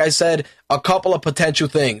opens up, like I said, a couple of potential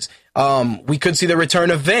things. We could see the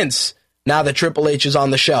return of Vince now that Triple H is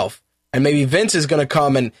on the shelf, and maybe Vince is going to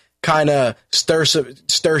come and kind of stir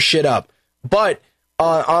shit up. But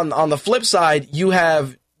on the flip side, you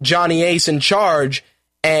have Johnny Ace in charge,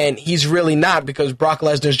 and he's really not because Brock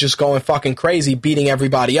Lesnar's just going fucking crazy, beating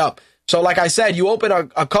everybody up. So like I said, you open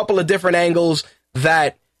a couple of different angles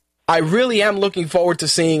that I really am looking forward to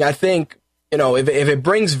seeing. I think, if it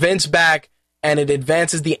brings Vince back and it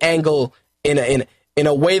advances the angle in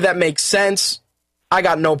a way that makes sense, I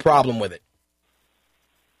got no problem with it.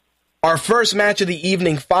 Our first match of the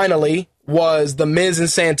evening, finally, was The Miz and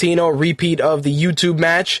Santino, repeat of the YouTube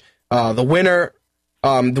match. The winner,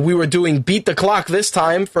 we were doing Beat the Clock this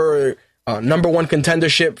time for number 1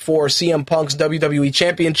 contendership for CM Punk's WWE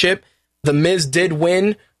Championship. The Miz did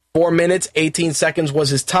win. 4 minutes, 18 seconds was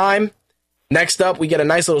his time. Next up, we get a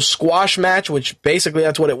nice little squash match, which basically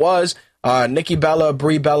that's what it was. Nikki Bella,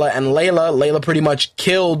 Brie Bella, and Layla. Layla pretty much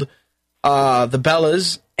killed the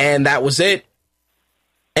Bellas, and that was it.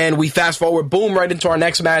 And we fast forward, boom, right into our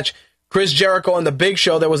next match. Chris Jericho and The Big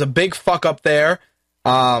Show. There was a big fuck up there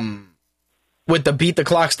with the Beat the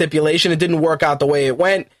Clock stipulation. It didn't work out the way it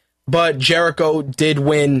went, but Jericho did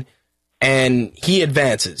win, and he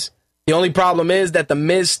advances. The only problem is that The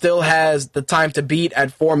Miz still has the time to beat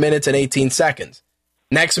at 4 minutes and 18 seconds.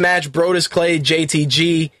 Next match, Brodus Clay,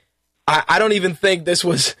 JTG. I don't even think this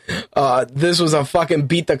was a fucking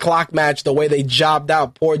Beat the Clock match the way they jobbed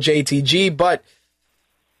out poor JTG, but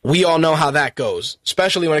we all know how that goes,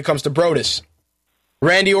 especially when it comes to Brodus.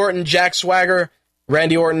 Randy Orton, Jack Swagger.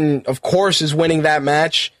 Randy Orton, of course, is winning that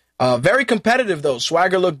match. Very competitive, though.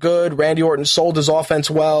 Swagger looked good. Randy Orton sold his offense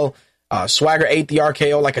well. Swagger ate the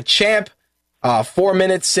RKO like a champ. 4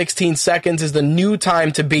 minutes, 16 seconds is the new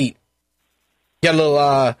time to beat. Get a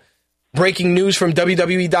little breaking news from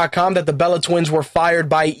WWE.com that the Bella Twins were fired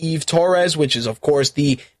by Eve Torres, which is, of course,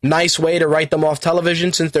 the nice way to write them off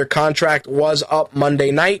television since their contract was up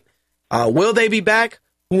Monday night. Will they be back?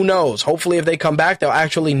 Who knows? Hopefully, if they come back, they'll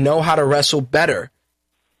actually know how to wrestle better.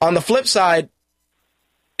 On the flip side,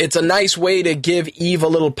 it's a nice way to give Eve a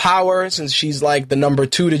little power since she's like the number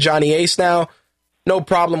 2 to Johnny Ace now. No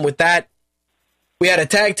problem with that. We had a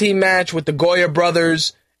tag team match with the Goya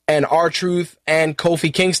brothers and R-Truth and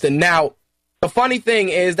Kofi Kingston. Now, the funny thing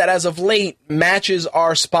is that as of late, matches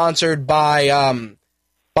are sponsored by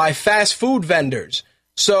fast food vendors.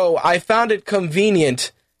 So I found it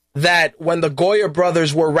convenient that when the Goya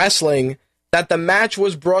brothers were wrestling, that the match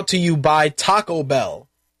was brought to you by Taco Bell.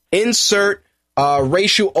 Insert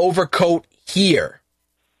racial overcoat here,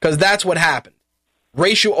 because that's what happened.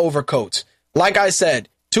 Racial overcoats. Like I said,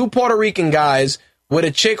 2 Puerto Rican guys with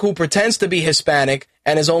a chick who pretends to be Hispanic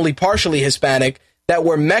and is only partially Hispanic that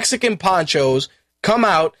wear Mexican ponchos come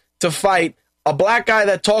out to fight a black guy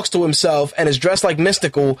that talks to himself and is dressed like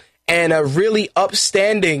Mystical and a really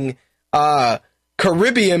upstanding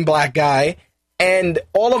Caribbean black guy, and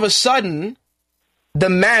all of a sudden the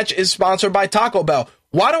match is sponsored by Taco Bell.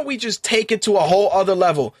 Why don't we just take it to a whole other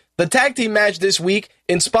level? The tag team match this week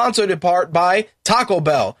is sponsored in part by Taco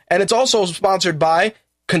Bell, and it's also sponsored by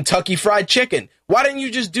Kentucky Fried Chicken. Why didn't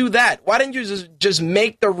you just do that? Why didn't you just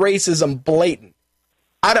make the racism blatant?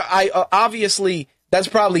 I obviously, that's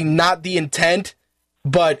probably not the intent,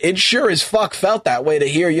 but it sure as fuck felt that way to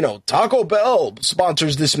hear, Taco Bell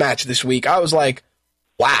sponsors this match this week. I was like,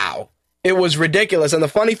 wow. It was ridiculous. And the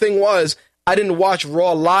funny thing was, I didn't watch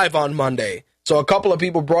Raw live on Monday. So a couple of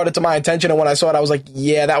people brought it to my attention, and when I saw it, I was like,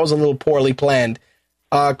 yeah, that was a little poorly planned.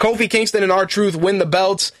 Kofi Kingston and R-Truth win the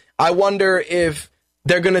belts. I wonder if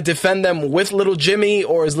they're going to defend them with Little Jimmy,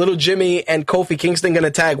 or is Little Jimmy and Kofi Kingston going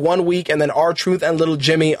to tag 1 week and then R-Truth and Little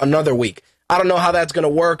Jimmy another week? I don't know how that's going to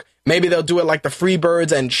work. Maybe they'll do it like the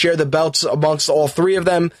Freebirds and share the belts amongst all three of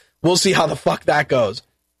them. We'll see how the fuck that goes.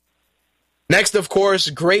 Next, of course,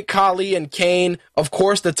 Great Khali and Kane. Of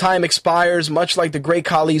course, the time expires, much like the Great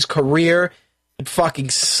Khali's career. It fucking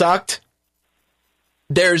sucked.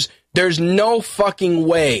 There's no fucking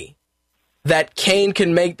way that Kane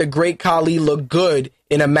can make the Great Khali look good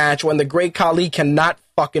in a match when the Great Khali cannot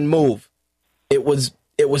fucking move. It was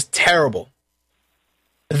terrible.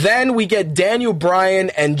 Then we get Daniel Bryan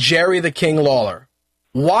and Jerry the King Lawler.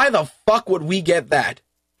 Why the fuck would we get that?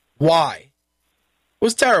 Why? It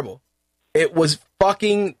was terrible. It was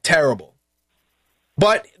fucking terrible.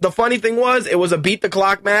 But the funny thing was, it was a beat the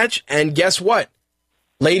clock match, and guess what?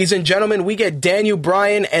 Ladies and gentlemen, we get Daniel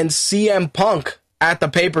Bryan and CM Punk at the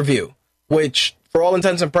pay-per-view, which, for all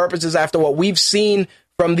intents and purposes, after what we've seen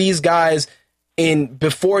from these guys in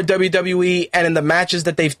before WWE and in the matches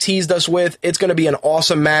that they've teased us with, it's going to be an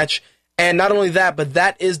awesome match. And not only that, but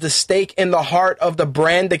that is the stake in the heart of the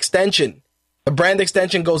brand extension. The brand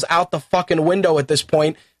extension goes out the fucking window at this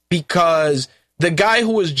point, because the guy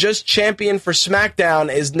who was just champion for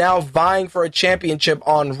SmackDown is now vying for a championship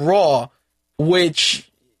on Raw,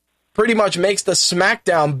 which pretty much makes the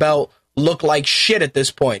SmackDown belt look like shit at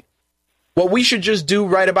this point. What we should just do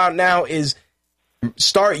right about now is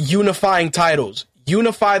start unifying titles.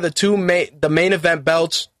 Unify the main event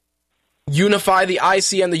belts. Unify the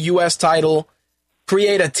IC and the US title.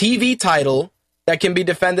 Create a TV title that can be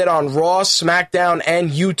defended on Raw, SmackDown,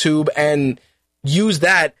 and YouTube, and use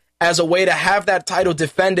that as a way to have that title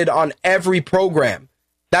defended on every program.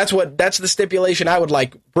 That's the stipulation I would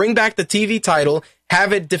like. Bring back the TV title,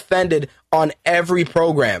 have it defended on every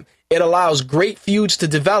program. It allows great feuds to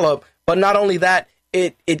develop, but not only that,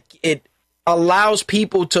 it allows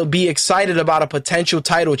people to be excited about a potential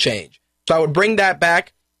title change. So I would bring that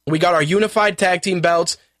back. We got our unified tag team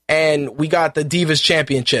belts, and we got the Divas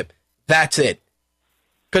Championship. That's it.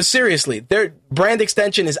 Because seriously, their brand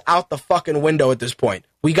extension is out the fucking window at this point.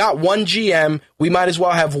 We got one GM. We might as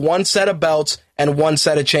well have one set of belts and one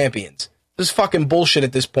set of champions. This is fucking bullshit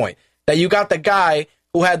at this point. That you got the guy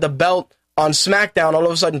who had the belt on SmackDown all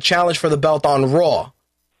of a sudden challenge for the belt on Raw.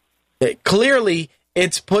 Clearly,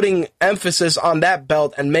 it's putting emphasis on that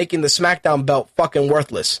belt and making the SmackDown belt fucking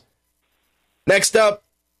worthless. Next up,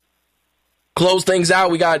 close things out.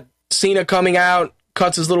 We got Cena coming out,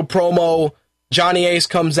 cuts his little promo. Johnny Ace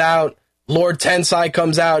comes out. Lord Tensai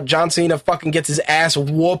comes out. John Cena fucking gets his ass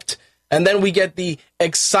whooped. And then we get the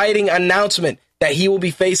exciting announcement that he will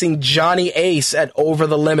be facing Johnny Ace at Over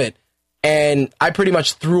the Limit. And I pretty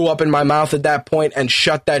much threw up in my mouth at that point and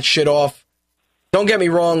shut that shit off. Don't get me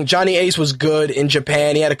wrong, Johnny Ace was good in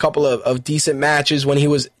Japan. He had a couple of decent matches when he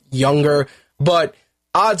was younger. But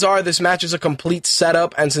odds are this match is a complete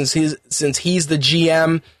setup. And since he's the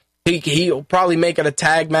GM, he'll probably make it a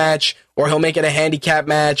tag match, or he'll make it a handicap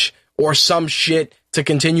match, or some shit to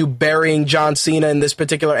continue burying John Cena in this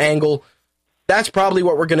particular angle. That's probably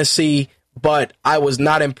what we're going to see, but I was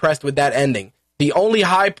not impressed with that ending. The only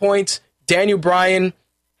high points, Daniel Bryan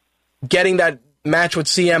getting that match with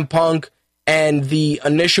CM Punk, and the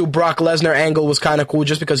initial Brock Lesnar angle was kind of cool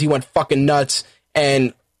just because he went fucking nuts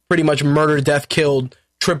and pretty much murder, death, killed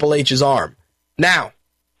Triple H's arm. Now,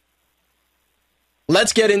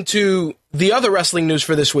 let's get into the other wrestling news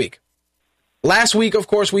for this week. Last week, of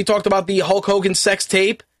course, we talked about the Hulk Hogan sex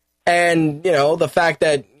tape and, the fact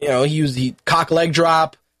that, he used the cock leg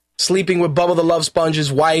drop, sleeping with Bubba the Love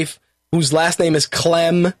Sponge's wife, whose last name is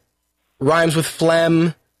Clem, rhymes with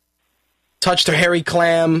phlegm, touched her hairy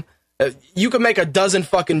clam. You could make a dozen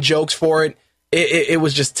fucking jokes for it. It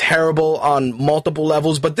was just terrible on multiple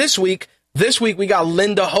levels. But this week we got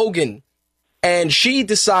Linda Hogan, and she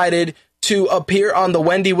decided to appear on the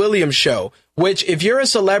Wendy Williams show, which if you're a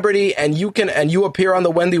celebrity and you appear on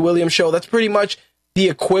the Wendy Williams show, that's pretty much the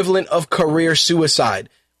equivalent of career suicide.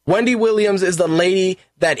 Wendy Williams is the lady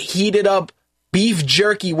that heated up beef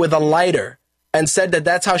jerky with a lighter and said that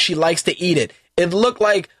that's how she likes to eat it. It looked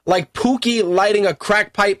like Pookie lighting a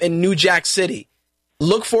crack pipe in New Jack City.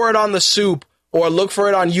 Look for it on the soup, or look for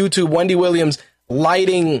it on YouTube, Wendy Williams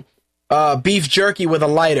lighting beef jerky with a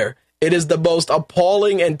lighter. It is the most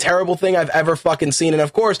appalling and terrible thing I've ever fucking seen. And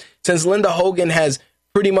of course, since Linda Hogan has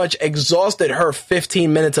pretty much exhausted her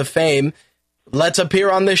 15 minutes of fame, let's appear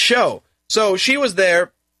on this show. So she was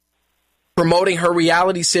there promoting her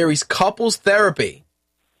reality series Couples Therapy,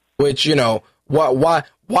 which, why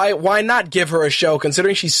why not give her a show,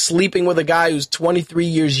 considering she's sleeping with a guy who's 23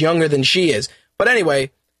 years younger than she is? But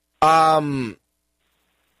anyway,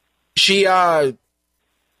 she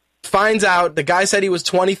finds out the guy said he was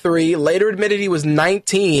 23, later admitted he was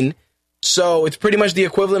 19, so it's pretty much the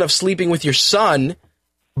equivalent of sleeping with your son.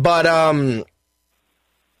 But,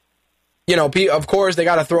 you know, of course, they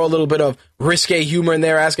got to throw a little bit of risque humor in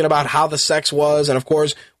there, asking about how the sex was. And, of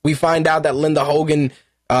course, we find out that Linda Hogan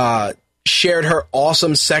shared her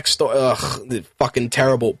awesome sex story. Ugh, fucking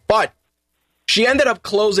terrible. But she ended up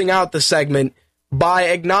closing out the segment by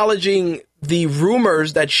acknowledging the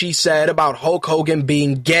rumors that she said about Hulk Hogan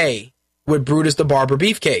being gay with Brutus the Barber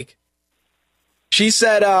Beefcake. She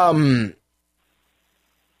said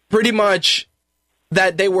pretty much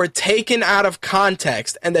that they were taken out of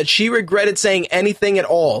context and that she regretted saying anything at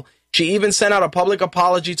all. She even sent out a public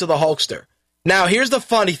apology to the Hulkster. Now, here's the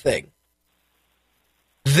funny thing.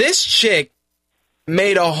 This chick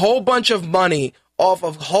made a whole bunch of money off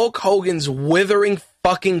of Hulk Hogan's withering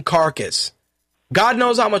fucking carcass. God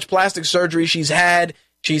knows how much plastic surgery she's had.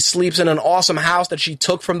 She sleeps in an awesome house that she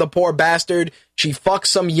took from the poor bastard. She fucks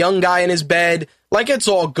some young guy in his bed. Like, it's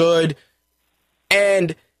all good.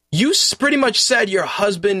 And you pretty much said your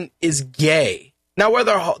husband is gay. Now,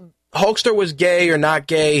 whether Hulkster was gay or not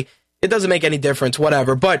gay, it doesn't make any difference,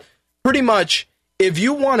 whatever. But pretty much, if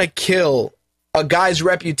you want to kill a guy's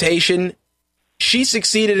reputation, she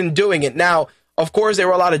succeeded in doing it. Now, of course, there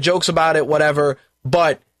were a lot of jokes about it, whatever,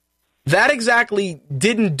 but that exactly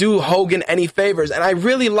didn't do Hogan any favors. And I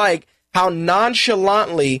really like how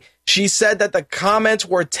nonchalantly she said that the comments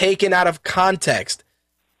were taken out of context.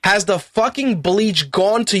 Has the fucking bleach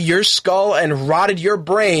gone to your skull and rotted your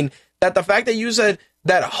brain that the fact that you said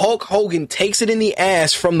that Hulk Hogan takes it in the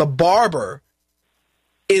ass from the barber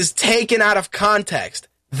is taken out of context?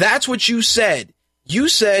 That's what you said. You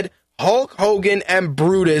said Hulk Hogan and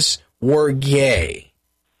Brutus were gay.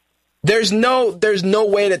 There's no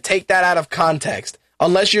way to take that out of context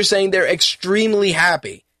unless you're saying they're extremely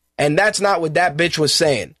happy. And that's not what that bitch was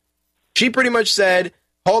saying. She pretty much said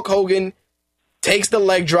Hulk Hogan takes the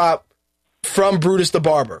leg drop from Brutus the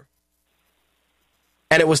Barber.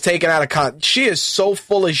 And it was taken out of context. She is so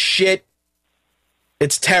full of shit.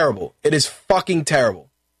 It's terrible. It is fucking terrible.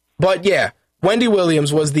 But yeah, Wendy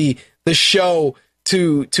Williams was the show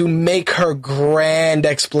to make her grand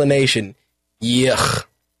explanation. Yuck.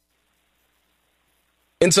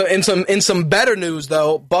 In some better news,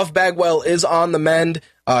 though, Buff Bagwell is on the mend.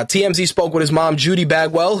 TMZ spoke with his mom, Judy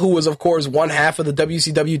Bagwell, who was, of course, one half of the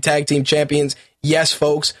WCW Tag Team Champions. Yes,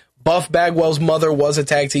 folks, Buff Bagwell's mother was a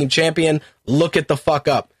Tag Team Champion. Look it the fuck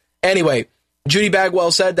up. Anyway, Judy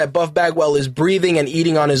Bagwell said that Buff Bagwell is breathing and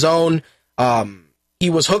eating on his own.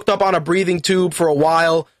 He was hooked up on a breathing tube for a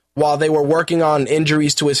while they were working on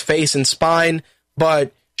injuries to his face and spine.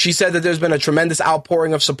 But she said that there's been a tremendous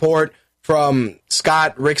outpouring of support from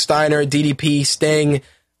Scott, Rick Steiner, DDP, Sting,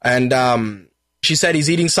 and she said he's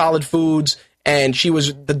eating solid foods, and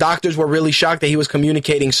the doctors were really shocked that he was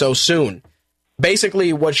communicating so soon.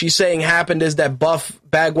 Basically, what she's saying happened is that Buff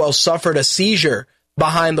Bagwell suffered a seizure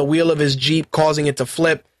behind the wheel of his Jeep, causing it to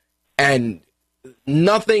flip, and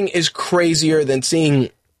nothing is crazier than seeing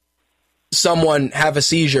someone have a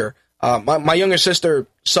seizure. My younger sister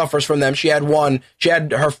suffers from them. She had one. She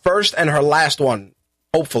had her first and her last one,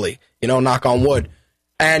 hopefully, knock on wood.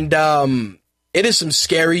 And it is some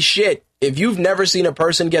scary shit. If you've never seen a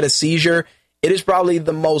person get a seizure, it is probably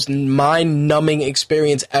the most mind-numbing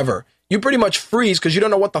experience ever. You pretty much freeze because you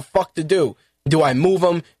don't know what the fuck to do. Do I move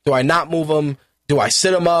them? Do I not move them? Do I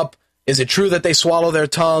sit them up? Is it true that they swallow their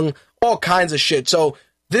tongue? All kinds of shit. So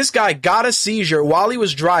this guy got a seizure while he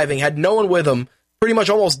was driving, had no one with him, pretty much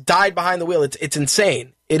almost died behind the wheel. It's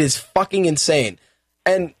insane. It is fucking insane.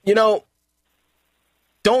 And,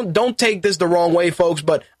 don't take this the wrong way, folks,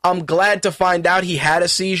 but I'm glad to find out he had a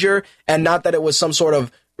seizure and not that it was some sort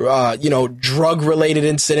of, drug-related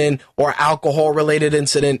incident or alcohol-related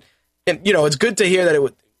incident. And, it's good to hear that it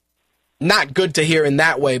was not good to hear in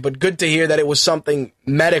that way, but good to hear that it was something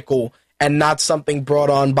medical and not something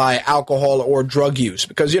brought on by alcohol or drug use.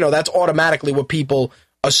 Because, that's automatically what people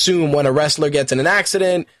assume when a wrestler gets in an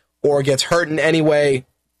accident or gets hurt in any way.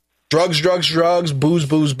 Drugs, drugs, drugs, booze,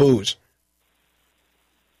 booze, booze.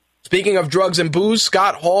 Speaking of drugs and booze,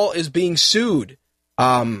 Scott Hall is being sued.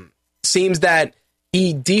 Seems that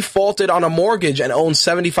he defaulted on a mortgage and owns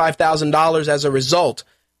 $75,000 as a result.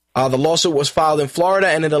 The lawsuit was filed in Florida,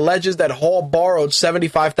 and it alleges that Hall borrowed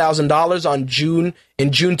 $75,000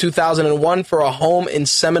 in June 2001 for a home in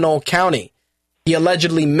Seminole County. He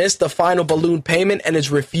allegedly missed the final balloon payment and is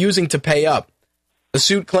refusing to pay up. The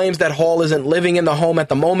suit claims that Hall isn't living in the home at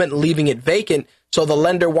the moment, leaving it vacant, so the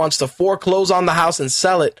lender wants to foreclose on the house and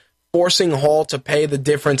sell it, forcing Hall to pay the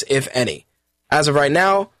difference, if any. As of right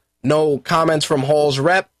now, no comments from Hall's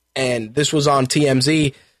rep, and this was on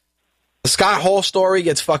TMZ. The Scott Hall story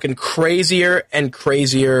gets fucking crazier and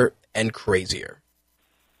crazier and crazier.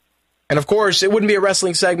 And of course, it wouldn't be a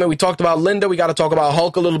wrestling segment. We talked about Linda. We got to talk about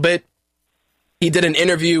Hulk a little bit. He did an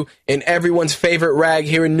interview in everyone's favorite rag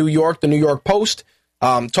here in New York, the New York Post,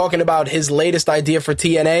 talking about his latest idea for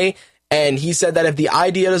TNA. And he said that if the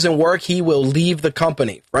idea doesn't work, he will leave the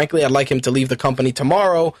company. Frankly, I'd like him to leave the company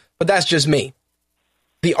tomorrow, but that's just me.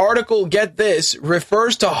 The article, get this,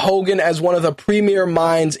 refers to Hogan as one of the premier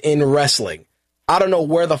minds in wrestling. I don't know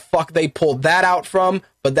where the fuck they pulled that out from,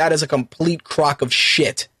 but that is a complete crock of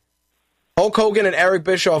shit. Hulk Hogan and Eric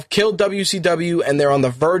Bischoff killed WCW, and they're on the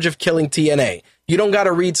verge of killing TNA. You don't got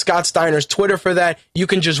to read Scott Steiner's Twitter for that. You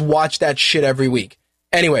can just watch that shit every week.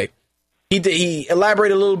 Anyway, he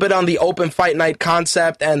elaborated a little bit on the open fight night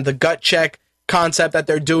concept and the gut check concept that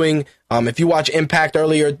they're doing. If you watch Impact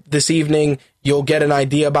earlier this evening, you'll get an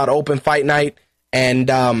idea about open fight night.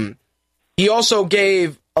 And he also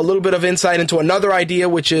gave a little bit of insight into another idea,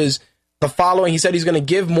 which is the following. He said he's going to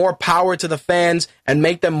give more power to the fans and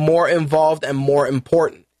make them more involved and more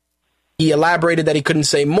important. He elaborated that he couldn't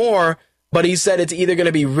say more, but he said it's either going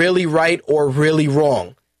to be really right or really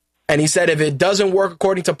wrong. And he said if it doesn't work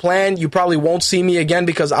according to plan, you probably won't see me again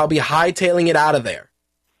because I'll be hightailing it out of there.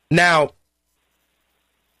 Now,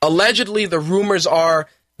 allegedly, the rumors are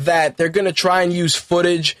that they're going to try and use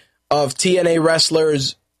footage of TNA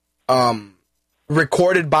wrestlers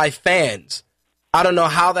recorded by fans. I don't know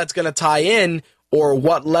how that's going to tie in or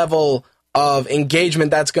what level of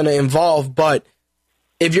engagement that's going to involve, but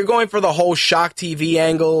if you're going for the whole shock TV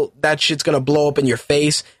angle, that shit's going to blow up in your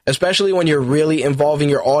face, especially when you're really involving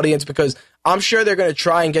your audience, because I'm sure they're going to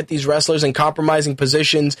try and get these wrestlers in compromising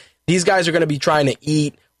positions. These guys are going to be trying to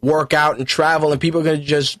eat, work out, and travel, and people are going to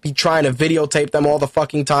just be trying to videotape them all the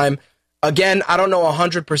fucking time. Again, I don't know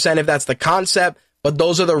 100% if that's the concept, but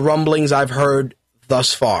those are the rumblings I've heard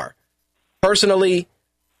thus far. Personally,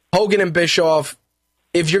 Hogan and Bischoff,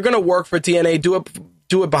 if you're going to work for TNA,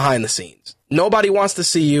 do it behind the scenes. Nobody wants to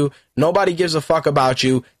see you. Nobody gives a fuck about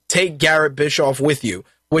you. Take Garrett Bischoff with you,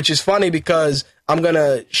 which is funny because I'm going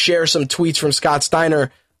to share some tweets from Scott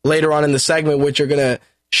Steiner later on in the segment, which are going to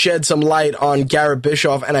shed some light on Garrett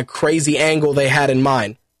Bischoff and a crazy angle they had in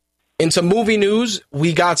mind. In some movie news,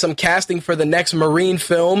 we got some casting for the next Marine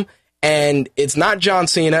film, and it's not John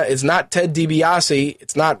Cena, it's not Ted DiBiase,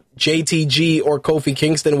 it's not JTG or Kofi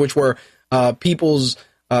Kingston, which were people's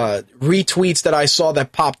retweets that I saw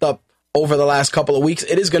that popped up over the last couple of weeks.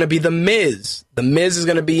 It is going to be The Miz. The Miz is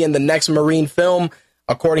going to be in the next Marine film,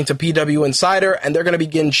 according to PW Insider, and they're going to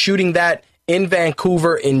begin shooting that in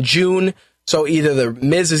Vancouver in June. So either The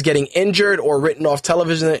Miz is getting injured or written off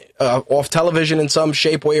television in some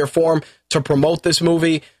shape, way, or form to promote this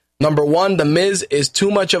movie. Number one, The Miz is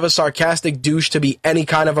too much of a sarcastic douche to be any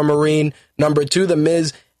kind of a Marine. Number two, The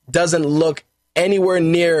Miz doesn't look anywhere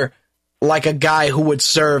near like a guy who would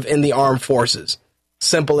serve in the armed forces.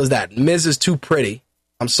 Simple as that. Miz is too pretty.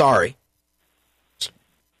 I'm sorry.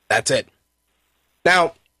 That's it.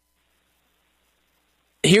 Now,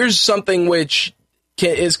 here's something which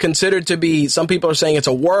is considered to be, some people are saying it's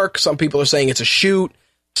a work, some people are saying it's a shoot,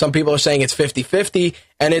 some people are saying it's 50-50,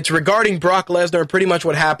 and it's regarding Brock Lesnar, pretty much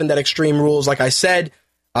what happened at Extreme Rules. Like I said,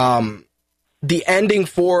 the ending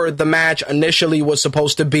for the match initially was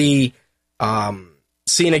supposed to be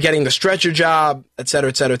Cena getting the stretcher job, etc.,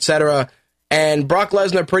 etc., etc., and Brock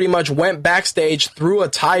Lesnar pretty much went backstage, threw a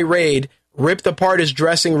tirade, ripped apart his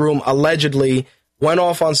dressing room, allegedly, went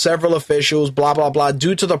off on several officials, blah, blah, blah,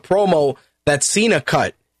 due to the promo that Cena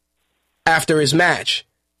cut after his match.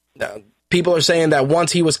 Now, people are saying that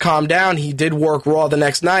once he was calmed down, he did work Raw the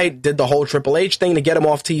next night, did the whole Triple H thing to get him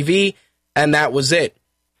off TV, and that was it.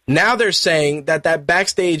 Now they're saying that that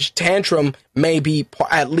backstage tantrum may be,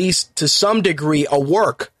 at least to some degree, a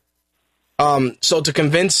work. So to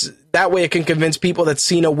convince, that way it can convince people that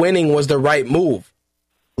Cena winning was the right move.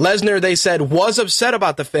 Lesnar, they said, was upset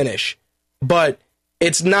about the finish, but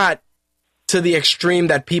it's not to the extreme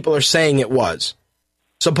that people are saying it was.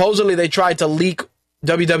 Supposedly they tried to leak,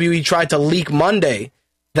 WWE tried to leak Monday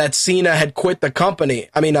that Cena had quit the company.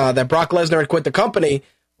 That Brock Lesnar had quit the company,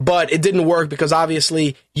 but it didn't work because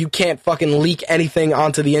obviously you can't fucking leak anything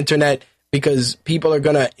onto the internet because people are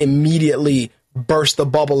going to immediately burst the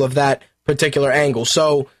bubble of that particular angle.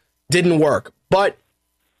 So didn't work. But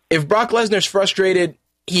if Brock Lesnar's frustrated,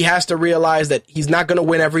 he has to realize that he's not going to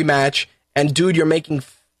win every match. And dude, you're making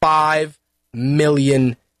 $5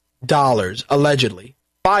 million. allegedly.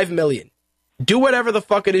 $5 million. Do whatever the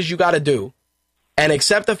fuck it is you got to do, and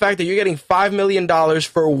accept the fact that you're getting $5 million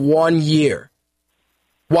for 1 year.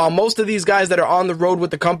 While most of these guys that are on the road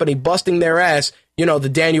with the company busting their ass, you know, the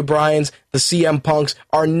Daniel Bryans, the CM Punks,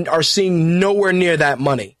 are seeing nowhere near that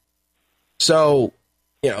money. So,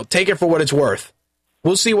 you know, take it for what it's worth.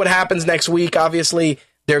 We'll see what happens next week. Obviously,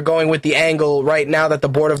 they're going with the angle right now that the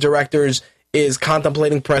board of directors is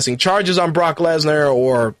contemplating pressing charges on Brock Lesnar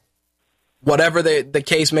or whatever the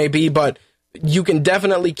case may be, but you can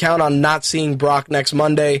definitely count on not seeing Brock next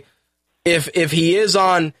Monday. If he is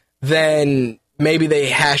on, then maybe they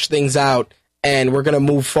hash things out and we're going to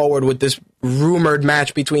move forward with this rumored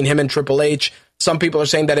match between him and Triple H. Some people are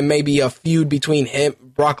saying that it may be a feud between him,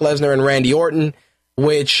 Brock Lesnar, and Randy Orton,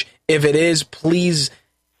 which, if it is, please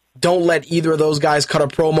don't let either of those guys cut a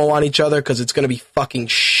promo on each other because it's going to be fucking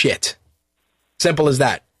shit. Simple as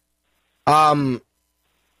that.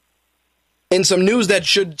 In some news that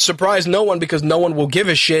should surprise no one because no one will give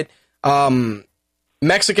a shit,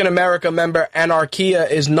 Mexican America member Anarquia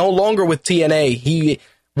is no longer with TNA. He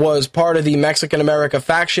was part of the Mexican America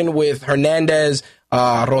faction with Hernandez,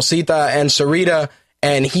 Rosita, and Sarita,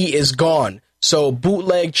 and he is gone. So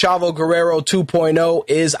Bootleg Chavo Guerrero 2.0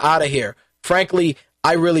 is out of here. Frankly,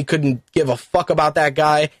 I really couldn't give a fuck about that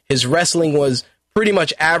guy. His wrestling was pretty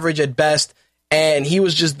much average at best, and he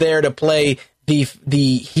was just there to play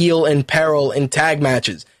the heel in peril in tag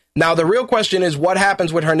matches. Now, the real question is what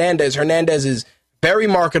happens with Hernandez. Hernandez is very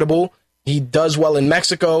marketable. He does well in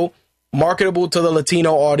Mexico, marketable to the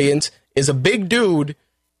Latino audience, is a big dude,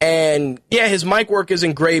 and yeah, his mic work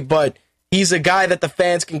isn't great, but he's a guy that the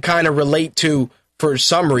fans can kind of relate to for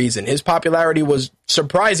some reason. His popularity was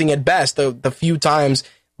surprising at best the few times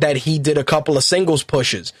that he did a couple of singles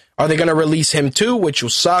pushes. Are they going to release him too, which will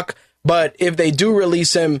suck, but if they do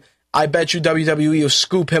release him, I bet you WWE will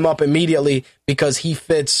scoop him up immediately because he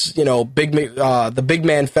fits, you know, the big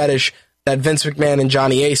man fetish that Vince McMahon and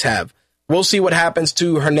Johnny Ace have. We'll see what happens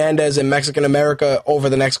to Hernandez in Mexican America over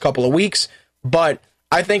the next couple of weeks, but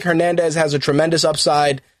I think Hernandez has a tremendous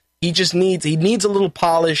upside. He needs a little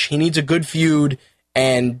polish. He needs a good feud,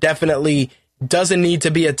 and definitely doesn't need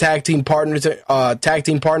to be a tag team partner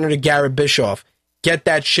to Garrett Bischoff. Get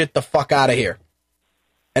that shit the fuck out of here.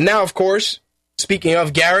 And now, of course, speaking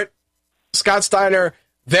of Garrett, Scott Steiner,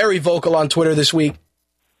 very vocal on Twitter this week.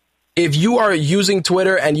 If you are using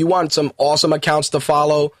Twitter and you want some awesome accounts to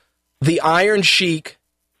follow, the Iron Sheik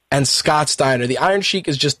and Scott Steiner. The Iron Sheik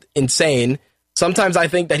is just insane. Sometimes I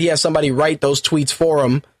think that he has somebody write those tweets for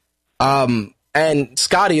him. And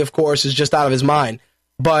Scotty, of course, is just out of his mind.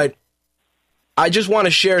 But I just want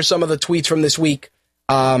to share some of the tweets from this week.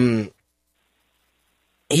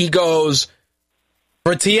 He goes,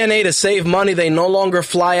 for TNA to save money, they no longer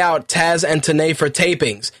fly out Taz and Tenay for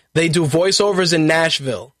tapings. They do voiceovers in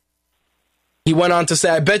Nashville. He went on to say,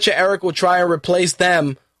 I bet you Eric will try and replace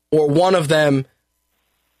them or one of them,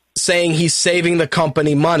 saying he's saving the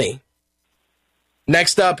company money.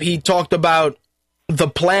 Next up, he talked about the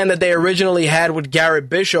plan that they originally had with Garrett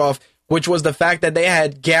Bischoff, which was the fact that they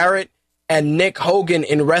had Garrett and Nick Hogan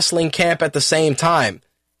in wrestling camp at the same time.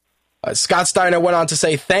 Scott Steiner went on to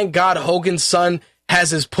say, thank God Hogan's son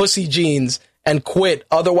has his pussy genes and quit.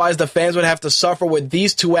 Otherwise, the fans would have to suffer with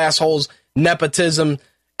these two assholes, nepotism,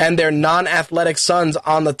 and their non-athletic sons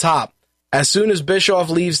on the top. As soon as Bischoff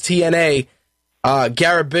leaves TNA,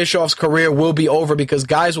 Garrett Bischoff's career will be over because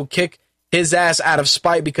guys will kick his ass out of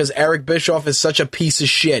spite because Eric Bischoff is such a piece of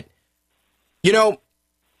shit. You know,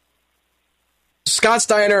 Scott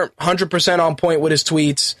Steiner, 100% on point with his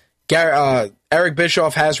tweets. Eric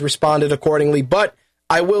Bischoff has responded accordingly, but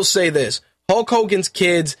I will say this. Hulk Hogan's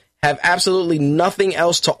kids have absolutely nothing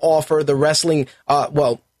else to offer the wrestling,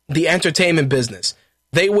 the entertainment business.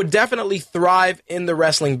 They would definitely thrive in the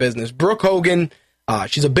wrestling business. Brooke Hogan,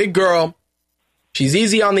 she's a big girl. She's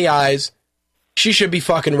easy on the eyes. She should be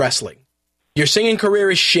fucking wrestling. Your singing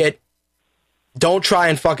career is shit. Don't try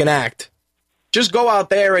and fucking act. Just go out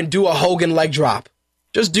there and do a Hogan leg drop.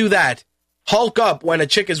 Just do that. Hulk up when a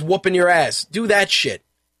chick is whooping your ass. Do that shit.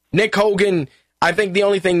 Nick Hogan, I think the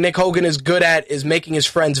only thing Nick Hogan is good at is making his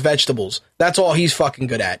friends vegetables. That's all he's fucking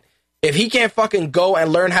good at. If he can't fucking go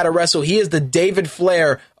and learn how to wrestle, he is the David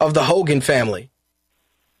Flair of the Hogan family.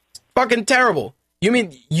 Fucking terrible. You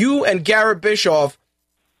mean you and Garrett Bischoff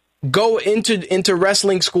go into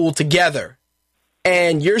wrestling school together,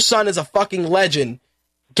 and your son is a fucking legend.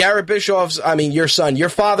 Garrett Bischoff's, your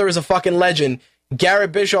father is a fucking legend.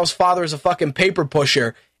 Garrett Bischoff's father is a fucking paper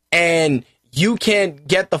pusher, and you can't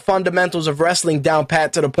get the fundamentals of wrestling down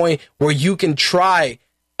pat to the point where you can try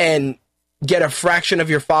and get a fraction of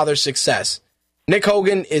your father's success. Nick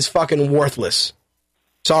Hogan is fucking worthless.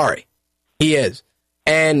 Sorry. He is.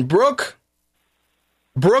 And Brooke,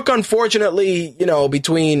 unfortunately,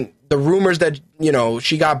 between the rumors that,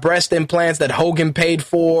 she got breast implants that Hogan paid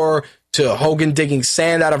for, to Hogan digging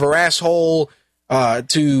sand out of her asshole,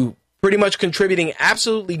 to pretty much contributing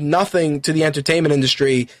absolutely nothing to the entertainment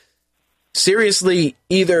industry. Seriously,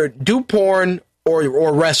 either do porn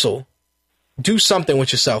or wrestle. Do something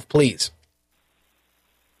with yourself, please.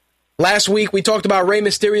 Last week, we talked about Rey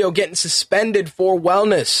Mysterio getting suspended for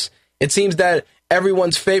wellness. It seems that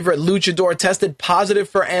everyone's favorite luchador tested positive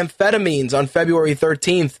for amphetamines on February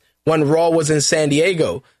 13th when Raw was in San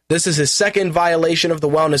Diego. This is his second violation of the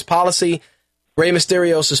wellness policy. Rey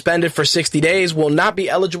Mysterio, suspended for 60 days, will not be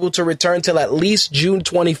eligible to return till at least June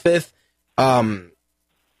 25th.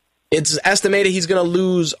 It's estimated he's going to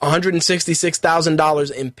lose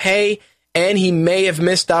 $166,000 in pay, and he may have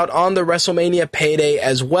missed out on the WrestleMania payday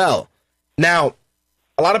as well. Now,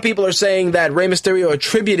 a lot of people are saying that Rey Mysterio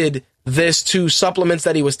attributed this to supplements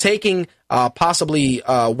that he was taking, possibly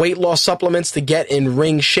weight loss supplements to get in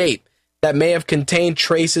ring shape that may have contained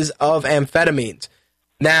traces of amphetamines.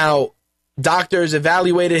 Now, doctors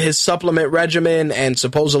evaluated his supplement regimen, and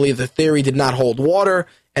supposedly the theory did not hold water,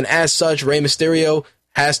 and as such, Rey Mysterio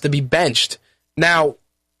has to be benched. Now,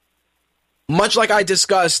 much like I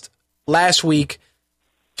discussed last week,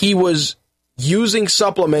 he was using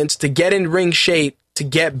supplements to get in ring shape to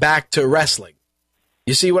get back to wrestling.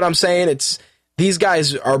 You see what I'm saying? These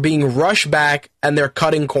guys are being rushed back and they're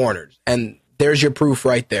cutting corners, and there's your proof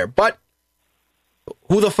right there. But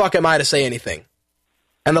who the fuck am I to say anything?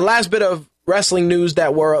 And the last bit of wrestling news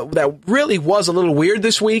that really was a little weird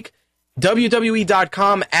this week,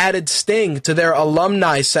 WWE.com added Sting to their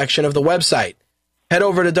alumni section of the website. Head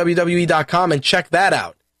over to WWE.com and check that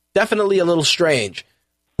out. Definitely a little strange.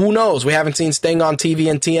 Who knows? We haven't seen Sting on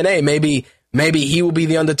TV and TNA. Maybe he will be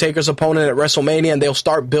the Undertaker's opponent at WrestleMania and they'll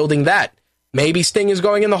start building that. Maybe Sting is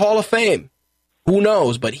going in the Hall of Fame. Who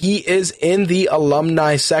knows? But he is in the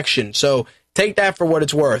alumni section. So take that for what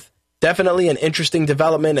it's worth. Definitely an interesting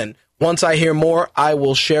development, and once I hear more, I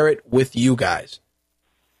will share it with you guys.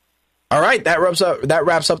 All right, that wraps up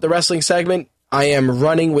the wrestling segment. I am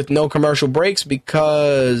running with no commercial breaks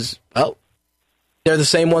because, well, they're the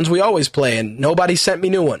same ones we always play, and nobody sent me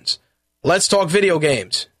new ones. Let's talk video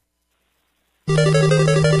games.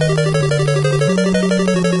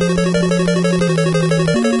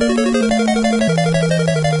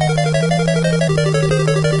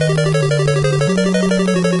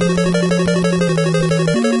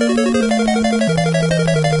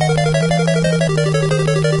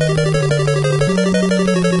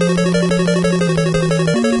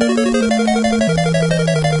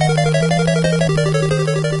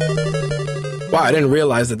 Wow, I didn't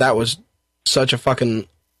realize that was such a fucking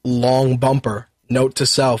long bumper. Note to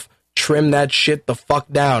self, trim that shit the fuck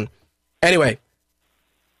down. Anyway,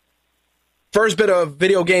 first bit of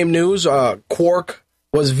video game news. Quark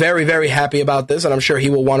was very, very happy about this, and I'm sure he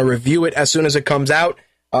will want to review it as soon as it comes out.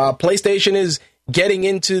 PlayStation is getting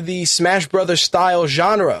into the Smash Brothers style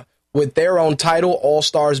genre with their own title,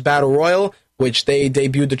 All-Stars Battle Royale, which they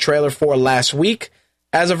debuted the trailer for last week.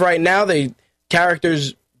 As of right now, the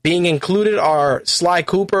characters being included are Sly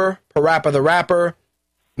Cooper, Parappa the Rapper,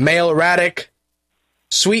 Male Radic,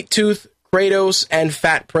 Sweet Tooth, Kratos, and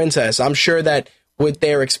Fat Princess. I'm sure that with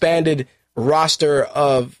their expanded roster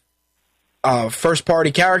of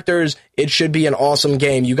first-party characters, it should be an awesome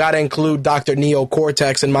game. You got to include Dr. Neo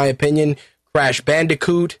Cortex, in my opinion, Crash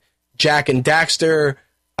Bandicoot, Jak and Daxter,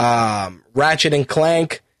 Ratchet and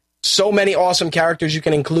Clank. So many awesome characters you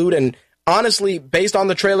can include, and honestly, based on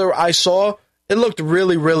the trailer I saw, it looked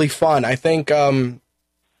really, really fun. I think Sony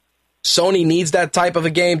needs that type of a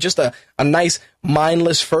game, just a nice,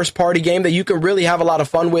 mindless first-party game that you can really have a lot of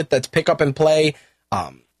fun with, that's pick up and play.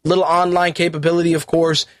 Little online capability, of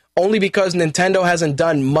course, only because Nintendo hasn't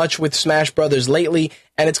done much with Smash Brothers lately,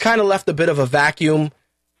 and it's kind of left a bit of a vacuum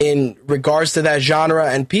in regards to that genre,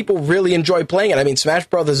 and people really enjoy playing it. I mean, Smash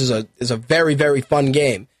Brothers is a very, very fun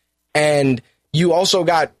game. And you also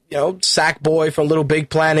got, Sackboy from Little Big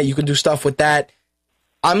Planet. You can do stuff with that.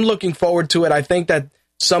 I'm looking forward to it. I think that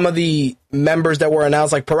some of the members that were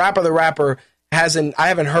announced, like Parappa the Rapper, I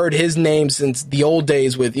haven't heard his name since the old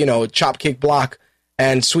days with, Chop Kick Block.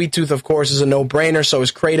 And Sweet Tooth, of course, is a no-brainer. So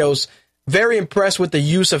is Kratos. Very impressed with the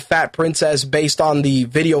use of Fat Princess based on the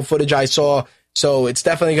video footage I saw. So it's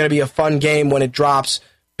definitely going to be a fun game when it drops.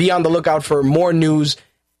 Be on the lookout for more news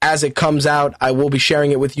as it comes out. I will be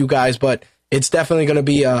sharing it with you guys, but it's definitely going to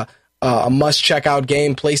be a must-check-out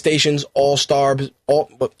game. PlayStation All-Stars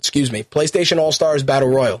Battle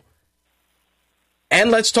Royale. And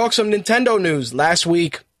let's talk some Nintendo news. Last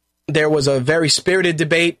week, there was a very spirited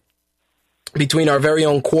debate between our very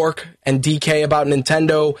own Quark and DK about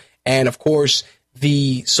Nintendo, and of course,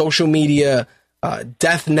 the social media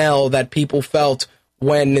death knell that people felt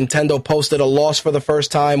when Nintendo posted a loss for the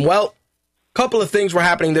first time. Well, a couple of things were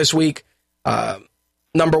happening this week.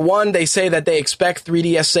 Number one, they say that they expect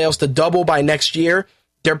 3DS sales to double by next year.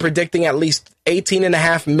 They're predicting at least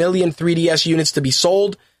 18.5 million 3DS units to be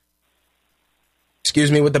sold.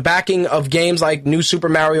 With the backing of games like New Super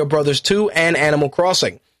Mario Bros. 2 and Animal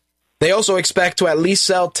Crossing. They also expect to at least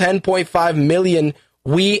sell 10.5 million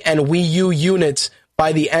Wii and Wii U units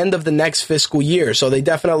by the end of the next fiscal year. So they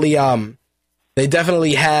definitely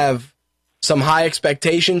have some high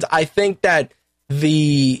expectations. I think that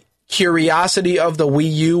the curiosity of the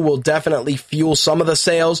Wii U will definitely fuel some of the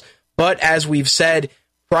sales, but as we've said,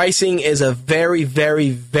 pricing is a very,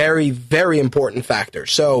 very, very, very important factor.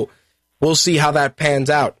 So we'll see how that pans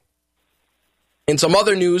out. In some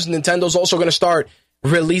other news, Nintendo's also going to start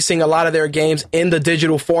releasing a lot of their games in the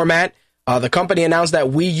digital format. The company announced that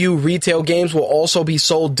Wii U retail games will also be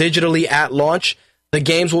sold digitally at launch. The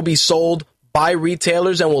games will be sold by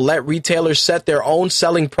retailers and will let retailers set their own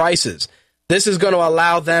selling prices. This is going to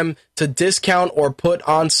allow them to discount or put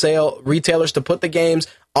on sale, retailers to put the games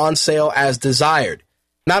on sale as desired.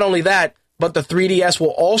 Not only that, but the 3DS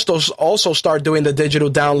will also start doing the digital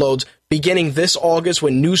downloads beginning this August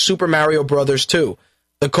with New Super Mario Bros. 2.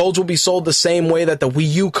 The codes will be sold the same way that the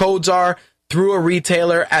Wii U codes are, through a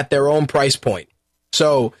retailer at their own price point.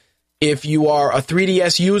 So if you are a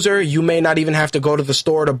 3DS user, you may not even have to go to the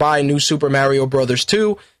store to buy New Super Mario Bros.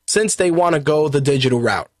 2 since they want to go the digital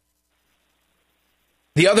route.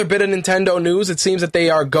 The other bit of Nintendo news, it seems that they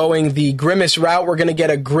are going the Grimace route. We're going to get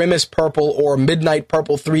a Grimace Purple or Midnight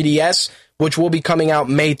Purple 3DS, which will be coming out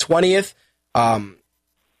May 20th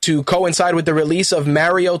to coincide with the release of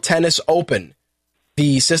Mario Tennis Open.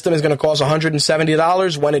 The system is going to cost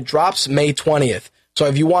 $170 when it drops May 20th. So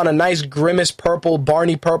if you want a nice Grimace Purple,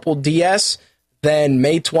 Barney Purple DS, then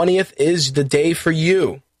May 20th is the day for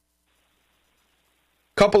you.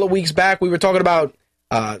 A couple of weeks back, we were talking about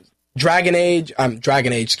Dragon's Lair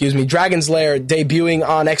debuting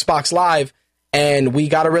on Xbox Live, and we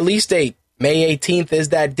got a release date. May 18th is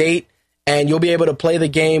that date, and you'll be able to play the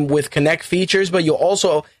game with Connect features, but you'll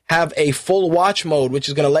also have a full watch mode, which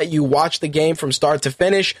is going to let you watch the game from start to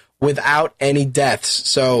finish without any deaths.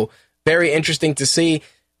 So very interesting to see.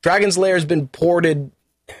 Dragon's Lair has been ported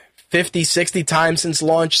 50, 60 times since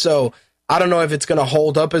launch, so I don't know if it's going to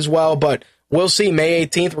hold up as well, but we'll see. May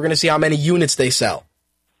 18th, we're going to see how many units they sell.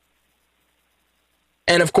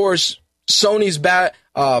 And of course, Sony's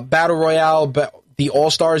Battle Royale, the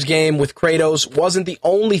All-Stars game with Kratos, wasn't the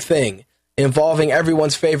only thing involving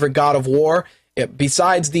everyone's favorite God of War.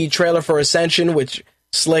 Besides the trailer for Ascension, which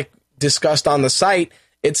Slick discussed on the site,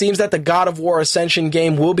 it seems that the God of War Ascension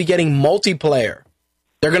game will be getting multiplayer.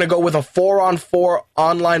 They're going to go with a 4-on-4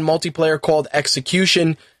 online multiplayer called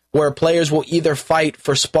Execution, where players will either fight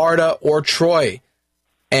for Sparta or Troy.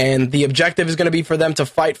 And the objective is going to be for them to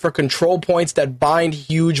fight for control points that bind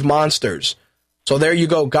huge monsters. So there you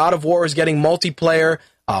go. God of War is getting multiplayer,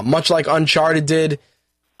 much like Uncharted did.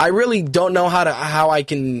 I really don't know how I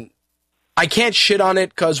can't shit on it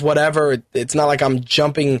because whatever. It's not like I'm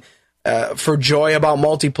jumping for joy about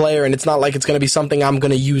multiplayer, and it's not like it's going to be something I'm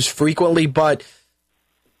going to use frequently. But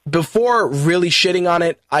before really shitting on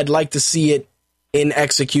it, I'd like to see it in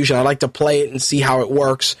execution. I'd like to play it and see how it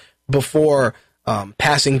works before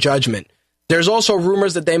passing judgment. There's also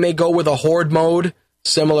rumors that they may go with a horde mode,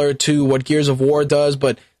 similar to what Gears of War does,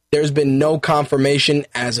 but there's been no confirmation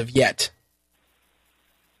as of yet.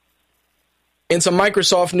 In some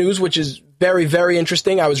Microsoft news, which is very, very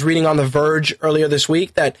interesting, I was reading on The Verge earlier this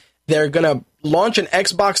week that they're going to launch an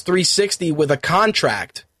Xbox 360 with a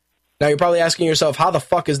contract. Now, you're probably asking yourself, how the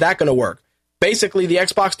fuck is that going to work? Basically, the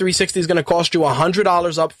Xbox 360 is going to cost you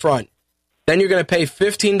 $100 up front. Then you're going to pay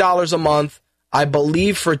 $15 a month, I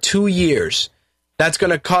believe, for 2 years. That's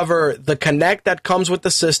going to cover the Connect that comes with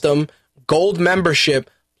the system, gold membership,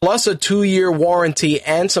 plus a 2-year warranty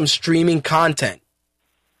and some streaming content.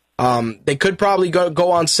 They could probably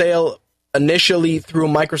go on sale initially through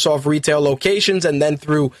Microsoft retail locations and then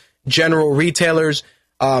through general retailers.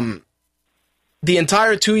 The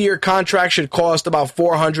entire 2-year contract should cost about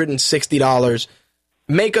 $460.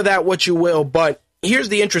 Make of that what you will, but here's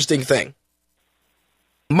the interesting thing.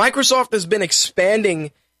 Microsoft has been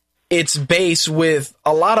expanding its base with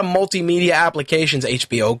a lot of multimedia applications,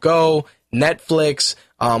 HBO Go, Netflix,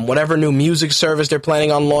 whatever new music service they're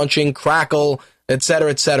planning on launching, Crackle, etc.,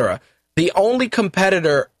 etc. The only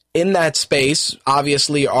competitor in that space,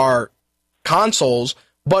 obviously, are consoles,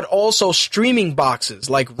 but also streaming boxes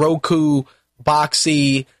like Roku,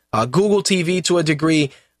 Boxy, Google TV to a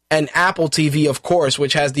degree, and Apple TV, of course,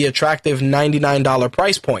 which has the attractive $99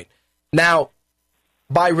 price point. Now,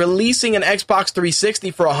 by releasing an Xbox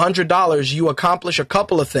 360 for $100, you accomplish a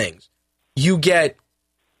couple of things. You get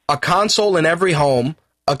a console in every home,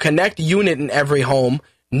 a Kinect unit in every home,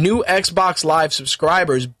 new Xbox Live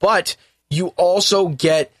subscribers, but you also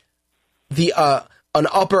get the an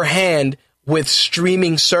upper hand with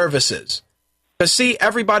streaming services. Because see,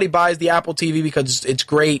 everybody buys the Apple TV because it's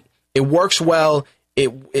great, it works well,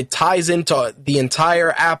 it ties into the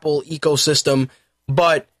entire Apple ecosystem,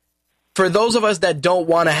 but for those of us that don't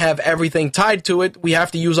want to have everything tied to it, we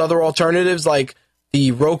have to use other alternatives like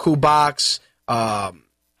the Roku box,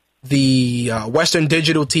 the Western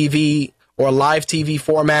Digital TV or Live TV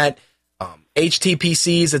format,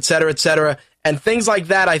 HTPCs, etc., and things like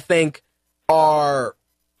that, I think, are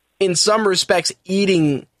in some respects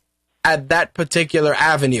eating at that particular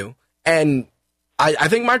avenue. And I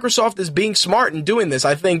think Microsoft is being smart in doing this.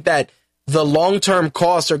 I think that the long-term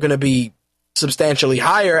costs are going to be substantially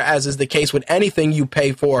higher, as is the case with anything you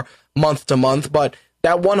pay for month to month, but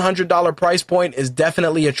that $100 price point is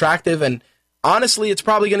definitely attractive, and honestly, it's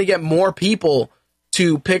probably going to get more people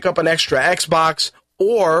to pick up an extra Xbox,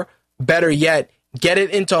 or better yet, get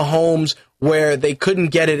it into homes where they couldn't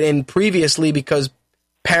get it in previously because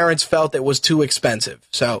parents felt it was too expensive.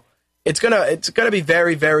 So it's gonna be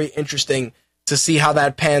very, very interesting to see how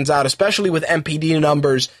that pans out, especially with MPD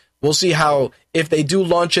numbers. We'll see how, if they do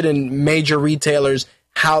launch it in major retailers,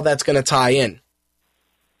 how that's going to tie in.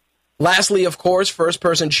 Lastly, of course,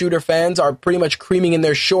 first-person shooter fans are pretty much creaming in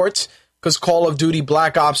their shorts because Call of Duty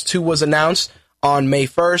Black Ops 2 was announced on May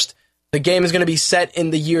 1st. The game is going to be set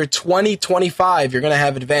in the year 2025. You're going to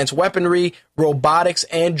have advanced weaponry, robotics,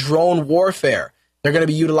 and drone warfare. They're going to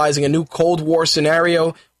be utilizing a new Cold War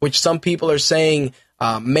scenario, which some people are saying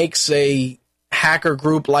makes a hacker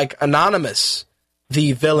group like Anonymous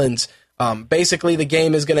the villains. Basically, the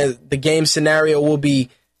game scenario will be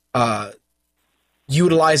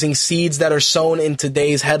utilizing seeds that are sown in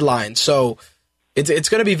today's headlines. So it's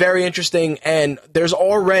going to be very interesting, and there's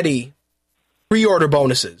already pre-order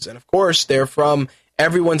bonuses, and of course they're from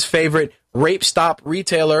everyone's favorite Rape Stop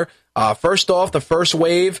retailer. First off, the first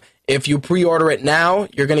wave, if you pre-order it now,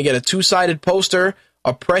 you're going to get a 2-sided poster,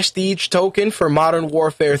 a prestige token for Modern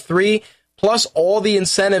Warfare 3, plus all the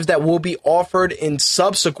incentives that will be offered in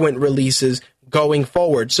subsequent releases going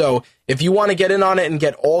forward. So if you want to get in on it and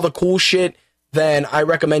get all the cool shit, then I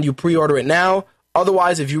recommend you pre-order it now.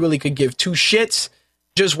 Otherwise, if you really could give two shits,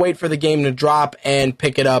 just wait for the game to drop and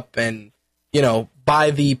pick it up and,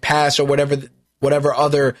 buy the pass or whatever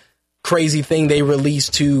other crazy thing they release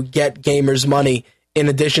to get gamers money in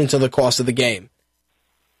addition to the cost of the game.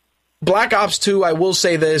 Black Ops 2, I will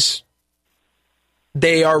say this,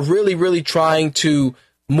 they are really, really trying to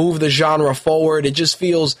move the genre forward. It just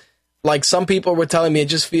feels like, some people were telling me, it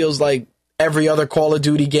just feels like every other Call of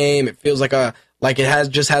Duty game. It feels like it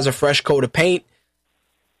has a fresh coat of paint.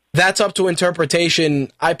 That's up to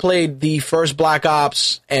interpretation. I played the first Black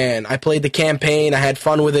Ops, and I played the campaign. I had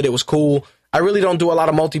fun with it. It was cool. I really don't do a lot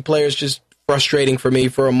of multiplayer. It's just frustrating for me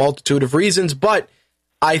for a multitude of reasons. But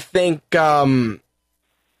I think, they're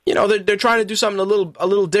trying to do something a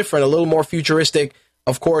little different, a little more futuristic.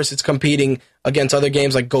 Of course, it's competing against other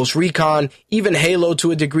games like Ghost Recon, even Halo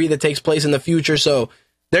to a degree that takes place in the future. So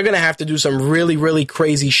they're going to have to do some really, really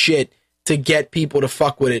crazy shit to get people to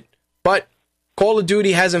fuck with it. But Call of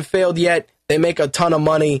Duty hasn't failed yet. They make a ton of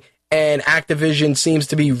money, and Activision seems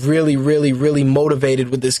to be really, really, really motivated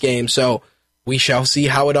with this game. So we shall see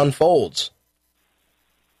how it unfolds.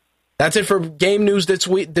 That's it for game news this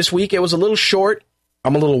week. It was a little short.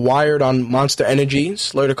 I'm a little wired on Monster Energy,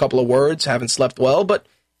 slurred a couple of words, haven't slept well, but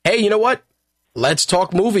hey, you know what? Let's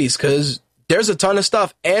talk movies, because there's a ton of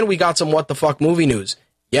stuff, and we got some what the fuck movie news.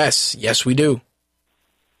 Yes, we do.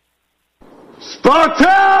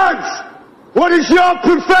 Spartans! What is your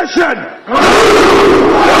profession?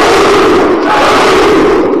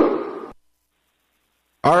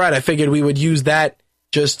 All right, I figured we would use that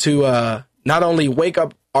just to not only wake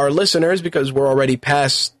up our listeners, because we're already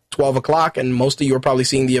past 12 o'clock, and most of you are probably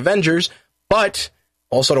seeing The Avengers, but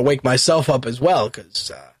also to wake myself up as well,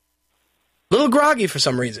 because a little groggy for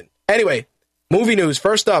some reason. Anyway, movie news.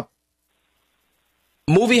 First up,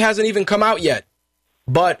 movie hasn't even come out yet,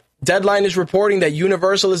 but Deadline is reporting that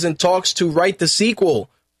Universal is in talks to write the sequel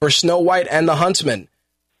for Snow White and the Huntsman.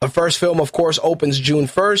 The first film, of course, opens June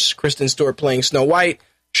 1st, Kristen Stewart playing Snow White,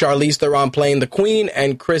 Charlize Theron playing the Queen,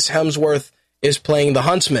 and Chris Hemsworth is playing the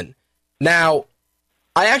Huntsman. Now,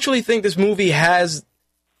 I actually think this movie has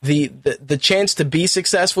the chance to be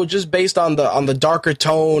successful just based on the darker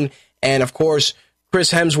tone. And of course,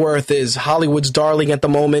 Chris Hemsworth is Hollywood's darling at the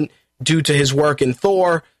moment due to his work in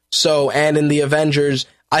Thor. So, and in the Avengers,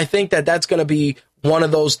 I think that that's going to be one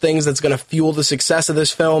of those things that's going to fuel the success of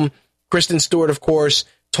this film. Kristen Stewart, of course,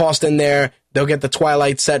 tossed in there. They'll get the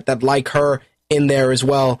Twilight set that like her in there as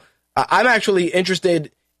well. I'm actually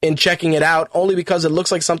interested in checking it out only because it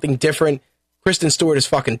looks like something different. Kristen Stewart is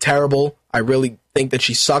fucking terrible. I really think that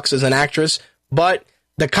she sucks as an actress, but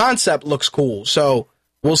the concept looks cool. So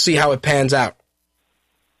we'll see how it pans out.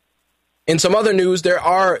 In some other news, there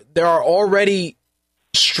are already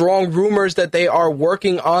strong rumors that they are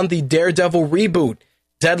working on the Daredevil reboot.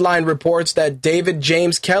 Deadline reports that David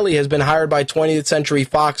James Kelly has been hired by 20th Century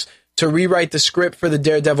Fox to rewrite the script for the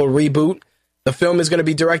Daredevil reboot. The film is going to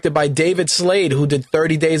be directed by David Slade, who did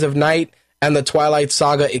 30 Days of Night and the Twilight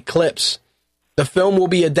Saga Eclipse. The film will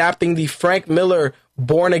be adapting the Frank Miller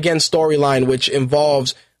Born Again storyline, which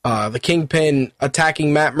involves the Kingpin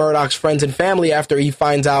attacking Matt Murdock's friends and family after he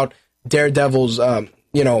finds out Daredevil's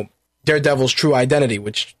true identity,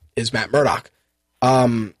 which is Matt Murdock.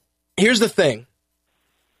 Here's the thing.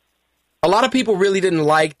 A lot of people really didn't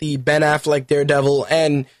like the Ben Affleck Daredevil,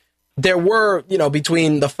 and there were,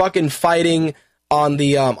 between the fucking fighting on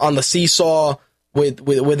the seesaw with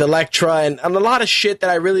Elektra and a lot of shit that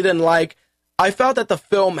I really didn't like. I felt that the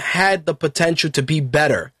film had the potential to be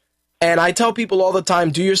better. And I tell people all the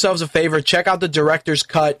time, do yourselves a favor, check out the director's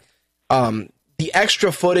cut. The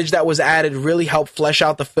extra footage that was added really helped flesh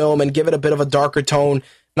out the film and give it a bit of a darker tone.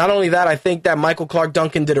 Not only that, I think that Michael Clark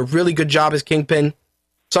Duncan did a really good job as Kingpin.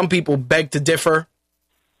 Some people beg to differ.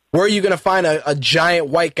 Where are you going to find a giant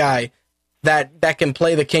white guy that can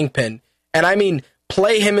play the Kingpin? And I mean,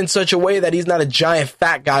 play him in such a way that he's not a giant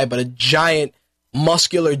fat guy, but a giant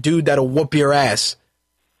muscular dude that'll whoop your ass.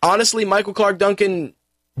 Honestly, Michael Clark Duncan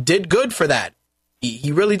did good for that.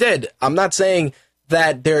 He really did. I'm not saying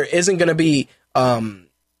that there isn't going to be a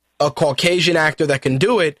Caucasian actor that can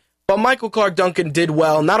do it, but Michael Clark Duncan did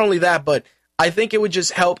well. Not only that, but I think it would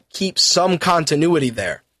just help keep some continuity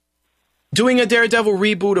there. Doing a Daredevil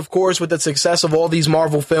reboot, of course, with the success of all these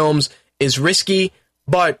Marvel films is risky,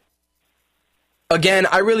 but again,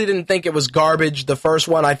 I really didn't think it was garbage, the first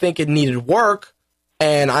one. I think it needed work,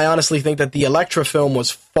 and I honestly think that the Elektra film was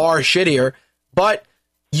far shittier, but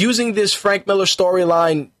using this Frank Miller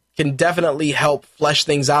storyline can definitely help flesh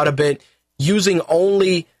things out a bit. Using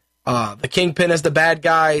only the Kingpin as the bad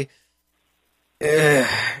guy,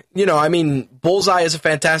 Bullseye is a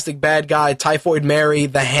fantastic bad guy, Typhoid Mary,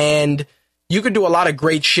 The Hand. You could do a lot of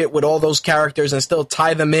great shit with all those characters and still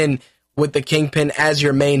tie them in with the Kingpin as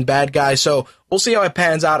your main bad guy. So we'll see how it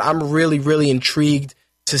pans out. I'm really, really intrigued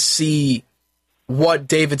to see what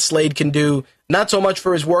David Slade can do. Not so much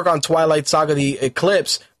for his work on Twilight Saga The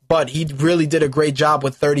Eclipse, but he really did a great job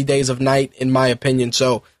with 30 Days of Night, in my opinion.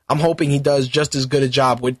 So I'm hoping he does just as good a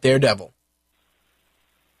job with Daredevil.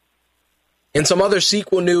 In some other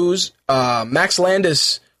sequel news, Max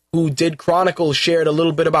Landis, who did Chronicle, shared a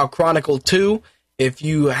little bit about Chronicle 2. If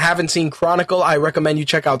you haven't seen Chronicle, I recommend you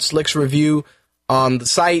check out Slick's review on the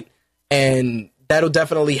site, and that'll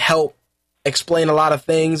definitely help explain a lot of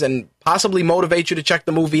things and possibly motivate you to check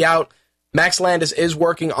the movie out. Max Landis is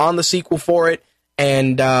working on the sequel for it,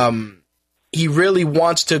 and he really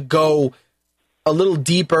wants to go a little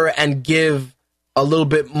deeper and give a little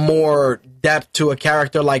bit more depth to a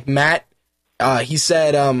character like Matt. He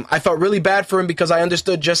said, I felt really bad for him because I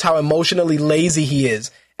understood just how emotionally lazy he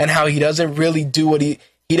is and how he doesn't really do what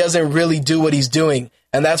he's doing.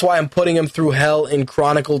 And that's why I'm putting him through hell in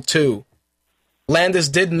Chronicle 2. Landis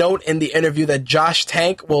did note in the interview that Josh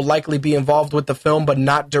Tank will likely be involved with the film, but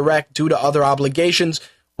not direct due to other obligations,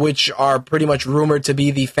 which are pretty much rumored to be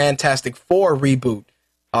the Fantastic Four reboot.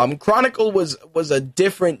 Chronicle was a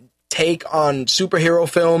different take on superhero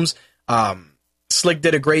films. Slick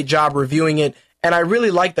did a great job reviewing it, and I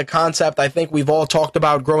really like the concept. I think we've all talked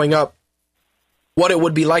about growing up what it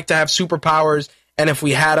would be like to have superpowers, and if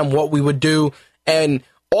we had them, what we would do. And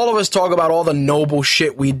all of us talk about all the noble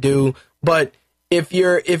shit we do, but if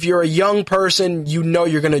you're a young person,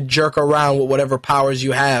 you're going to jerk around with whatever powers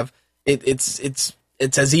you have. It's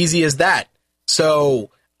as easy as that. So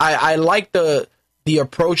I like the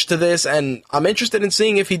approach to this, and I'm interested in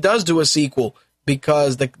seeing if he does do a sequel,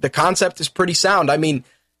 because the concept is pretty sound. I mean,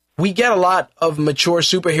 we get a lot of mature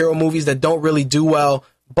superhero movies that don't really do well,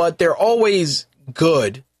 but they're always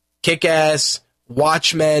good. Kick-Ass,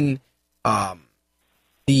 Watchmen,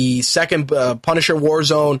 the second Punisher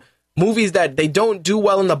Warzone, movies that they don't do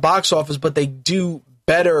well in the box office, but they do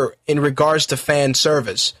better in regards to fan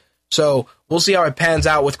service. So we'll see how it pans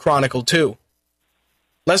out with Chronicle 2.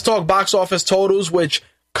 let's talk box office totals, which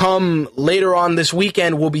come later on this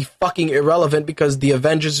weekend will be fucking irrelevant because the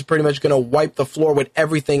Avengers is pretty much going to wipe the floor with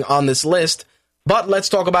everything on this list. But let's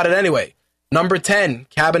talk about it anyway. Number 10,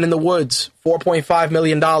 Cabin in the Woods, $4.5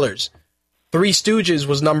 million. Three Stooges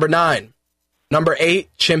was number 9. Number 8,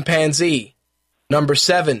 Chimpanzee. Number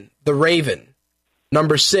 7, The Raven.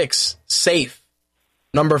 Number 6, Safe.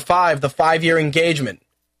 Number 5, The 5-Year Engagement.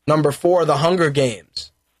 Number 4, The Hunger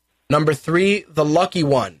Games. Number 3, The Lucky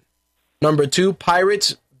One. Number 2,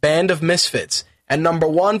 Pirates, Band of Misfits. And number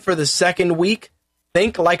 1 for the second week,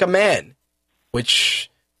 Think Like a Man. Which,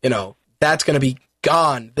 that's going to be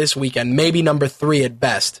gone this weekend. Maybe number 3 at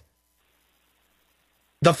best.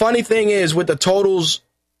 The funny thing is, with the totals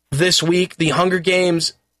this week, The Hunger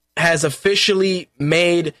Games has officially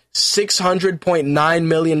made $600.9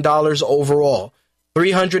 million overall.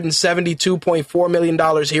 $372.4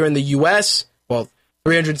 million here in the U.S. Well,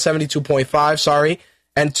 372.5, sorry.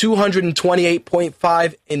 And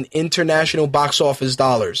 228.5 in international box office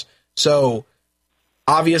dollars. So,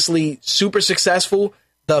 obviously, super successful.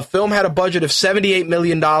 The film had a budget of $78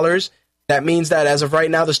 million. That means that as of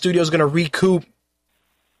right now, the studio is going to recoup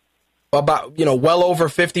about, well over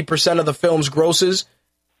 50% of the film's grosses.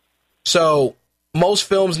 So, most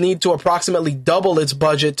films need to approximately double its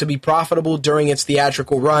budget to be profitable during its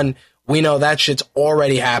theatrical run. We know that shit's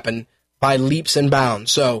already happened by leaps and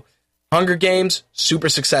bounds. So, Hunger Games, super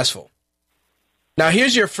successful. Now,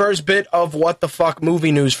 here's your first bit of what the fuck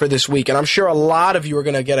movie news for this week, and I'm sure a lot of you are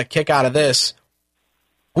going to get a kick out of this.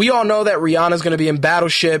 We all know that Rihanna's going to be in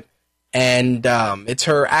Battleship, and it's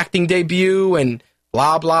her acting debut, and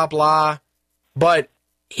blah, blah, blah. But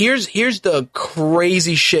here's the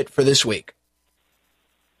crazy shit for this week.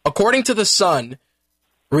 According to The Sun,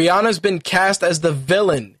 Rihanna's been cast as the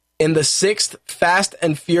villain in the 6th Fast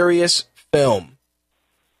and Furious film.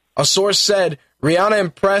 A source said, Rihanna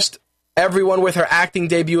impressed everyone with her acting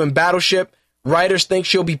debut in Battleship. Writers think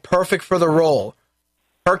she'll be perfect for the role.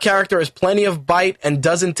 Her character has plenty of bite and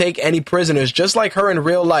doesn't take any prisoners, just like her in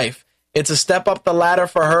real life. It's a step up the ladder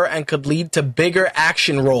for her and could lead to bigger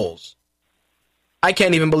action roles. I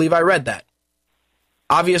can't even believe I read that.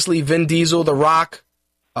 Obviously, Vin Diesel, The Rock,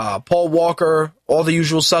 Paul Walker, all the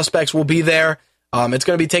usual suspects will be there. It's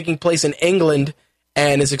going to be taking place in England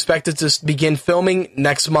and is expected to begin filming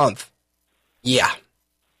next month. Yeah.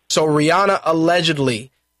 So Rihanna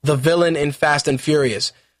allegedly the villain in Fast and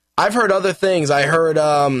Furious. I've heard other things. I heard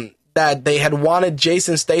that they had wanted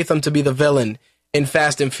Jason Statham to be the villain in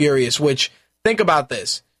Fast and Furious, which, think about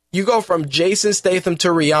this. You go from Jason Statham to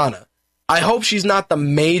Rihanna. I hope she's not the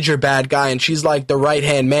major bad guy and she's like the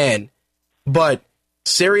right-hand man. But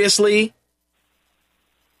seriously,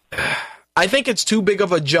 I think it's too big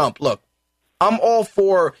of a jump. Look, I'm all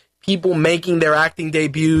for people making their acting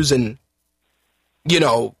debuts and,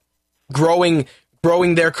 growing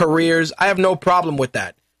their careers. I have no problem with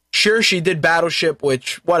that. Sure, she did Battleship,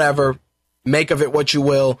 which, whatever, make of it what you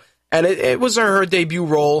will. And it was her debut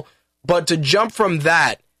role. But to jump from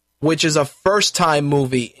that, which is a first-time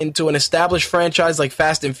movie, into an established franchise like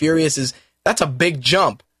Fast and Furious, that's a big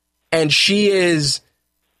jump. And she is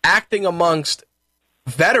acting amongst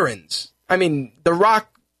veterans. I mean, The Rock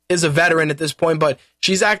is a veteran at this point, but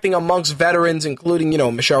she's acting amongst veterans, including,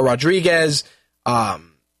 Michelle Rodriguez, Paul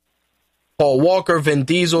Walker, Vin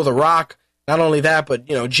Diesel, The Rock. Not only that, but,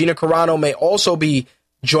 Gina Carano may also be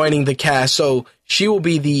joining the cast, so she will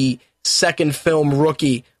be the second film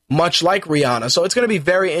rookie, much like Rihanna. So it's going to be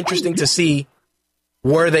very interesting to see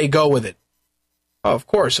where they go with it. Oh, of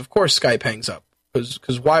course, Skype hangs up,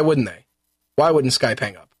 because why wouldn't they? Why wouldn't Skype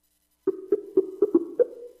hang up?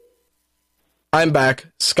 I'm back.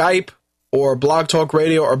 Skype or Blog Talk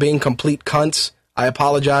Radio are being complete cunts. I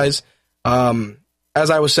apologize. As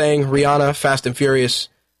I was saying, Rihanna, Fast and Furious,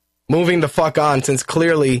 moving the fuck on, since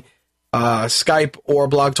clearly Skype or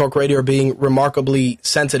Blog Talk Radio are being remarkably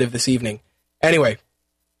sensitive this evening. Anyway,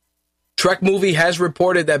 Trek Movie has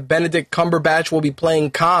reported that Benedict Cumberbatch will be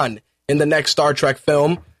playing Khan in the next Star Trek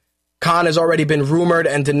film. Khan has already been rumored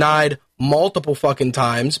and denied multiple fucking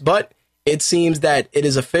times, but it seems that it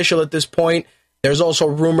is official at this point. There's also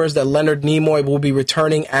rumors that Leonard Nimoy will be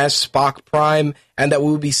returning as Spock Prime and that we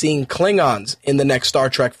will be seeing Klingons in the next Star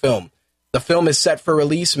Trek film. The film is set for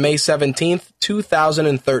release May 17th,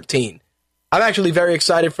 2013. I'm actually very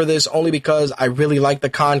excited for this only because I really like the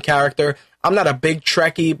Khan character. I'm not a big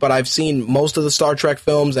Trekkie, but I've seen most of the Star Trek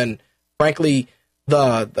films, and frankly,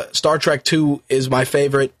 the Star Trek 2 is my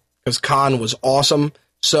favorite because Khan was awesome.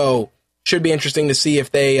 So, should be interesting to see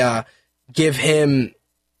if they give him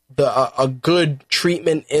a good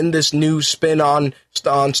treatment in this new spin on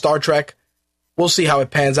Star Trek. we'll see how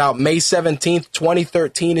it pans out. May 17th,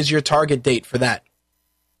 2013 is your target date for that.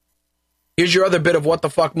 Here's your other bit of what the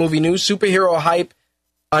fuck movie news. Superhero Hype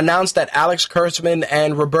announced that Alex Kurtzman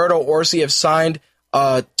and Roberto Orci have signed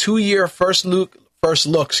a 2-year first look,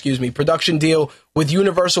 production deal with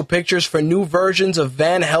Universal Pictures for new versions of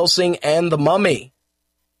Van Helsing and The Mummy.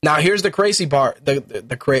 Now, here's the crazy part.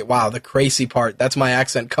 The crazy part. That's my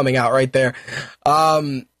accent coming out right there.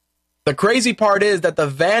 The crazy part is that the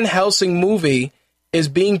Van Helsing movie is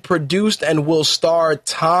being produced and will star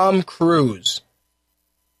Tom Cruise.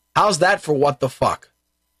 How's that for what the fuck?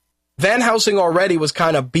 Van Helsing already was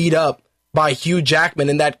kind of beat up by Hugh Jackman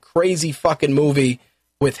in that crazy fucking movie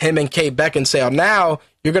with him and Kate Beckinsale. Now,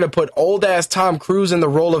 you're going to put old-ass Tom Cruise in the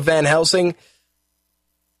role of Van Helsing?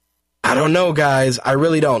 I don't know, guys. I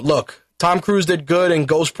really don't. Look, Tom Cruise did good in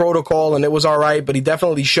Ghost Protocol, and it was all right, but he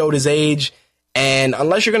definitely showed his age. And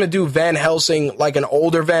unless you're going to do Van Helsing like an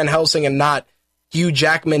older Van Helsing and not Hugh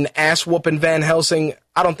Jackman ass-whooping Van Helsing,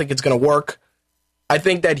 I don't think it's going to work. I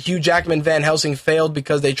think that Hugh Jackman Van Helsing failed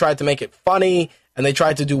because they tried to make it funny, and they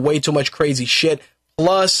tried to do way too much crazy shit.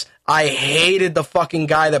 Plus, I hated the fucking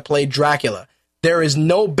guy that played Dracula. There is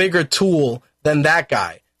no bigger tool than that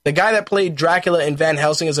guy. The guy that played Dracula in Van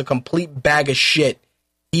Helsing is a complete bag of shit.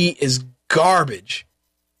 He is garbage.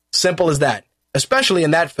 Simple as that. Especially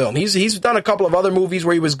in that film. He's done a couple of other movies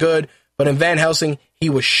where he was good, but in Van Helsing, he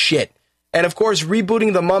was shit. And of course,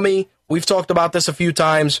 rebooting The Mummy, we've talked about this a few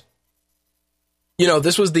times. You know,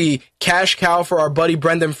 this was the cash cow for our buddy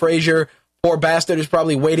Brendan Fraser. Poor bastard is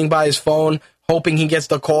probably waiting by his phone, hoping he gets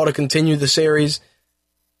the call to continue the series.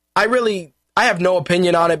 I have no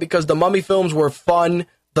opinion on it because the Mummy films were fun.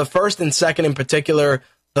 The first and second in particular.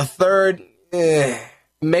 The third,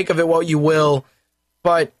 make of it what you will.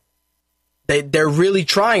 But they're really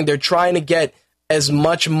trying. They're trying to get as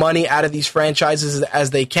much money out of these franchises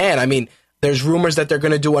as they can. I mean, there's rumors that they're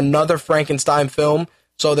going to do another Frankenstein film.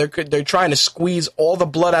 So they're trying to squeeze all the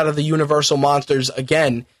blood out of the Universal monsters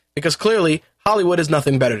again. Because clearly, Hollywood has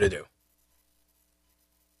nothing better to do.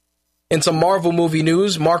 In some Marvel movie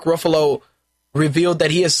news, Mark Ruffalo revealed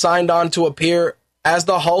that he has signed on to appear as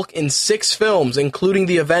the Hulk in 6 films, including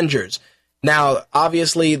The Avengers. Now,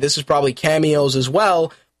 obviously, this is probably cameos as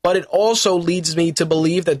well, but it also leads me to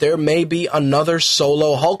believe that there may be another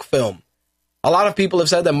solo Hulk film. A lot of people have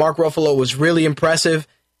said that Mark Ruffalo was really impressive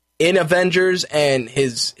in Avengers, and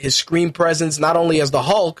his screen presence, not only as the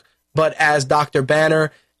Hulk, but as Dr.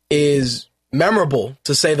 Banner, is memorable,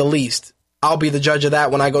 to say the least. I'll be the judge of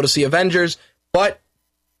that when I go to see Avengers, but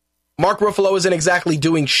Mark Ruffalo isn't exactly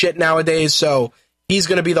doing shit nowadays, so he's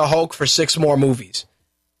going to be the Hulk for 6 more movies.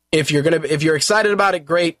 If you're excited about it,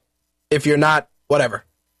 great. If you're not, whatever.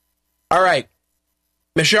 All right.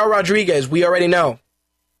 Michelle Rodriguez, we already know.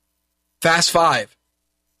 Fast 5.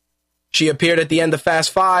 She appeared at the end of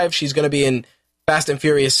Fast 5. She's going to be in Fast and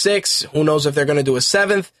Furious 6. Who knows if they're going to do a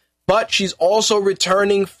 7th. But she's also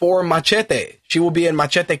returning for Machete. She will be in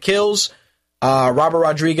Machete Kills. Robert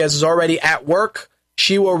Rodriguez is already at work.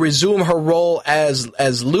 She will resume her role as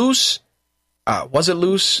Luce. Was it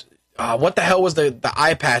Luce? What the hell was the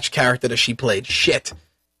eye patch character that she played? Shit.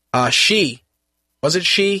 She. Was it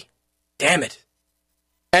she? Damn it.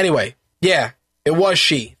 Anyway, yeah, it was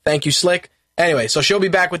she. Thank you, Slick. Anyway, so she'll be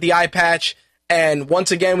back with the eye patch. And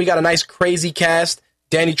once again, we got a nice crazy cast.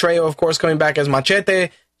 Danny Trejo, of course, coming back as Machete.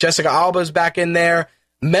 Jessica Alba's back in there.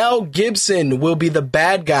 Mel Gibson will be the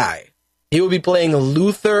bad guy. He will be playing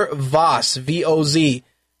Luther Voss, V-O-Z.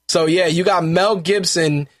 So yeah, you got Mel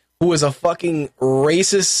Gibson, who is a fucking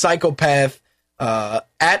racist psychopath,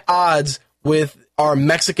 at odds with our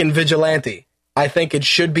Mexican vigilante. I think it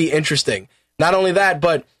should be interesting. Not only that,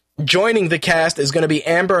 but joining the cast is going to be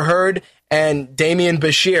Amber Heard and Damian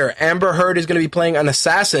Bashir. Amber Heard is going to be playing an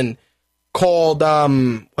assassin called,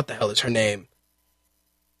 what the hell is her name?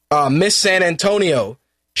 Miss San Antonio.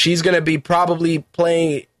 She's going to be probably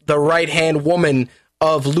playing the right-hand woman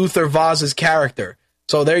of Luther Voss's character.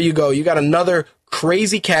 So there you go. You got another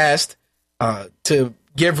crazy cast to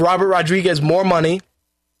give Robert Rodriguez more money.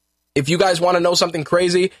 If you guys want to know something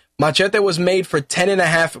crazy, Machete was made for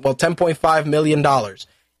 $10.5 million.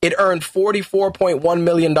 It earned $44.1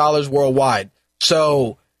 million worldwide.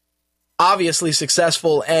 So obviously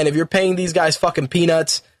successful. And if you're paying these guys fucking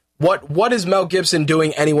peanuts, what is Mel Gibson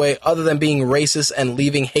doing anyway other than being racist and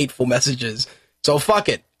leaving hateful messages? So fuck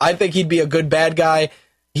it. I think he'd be a good bad guy.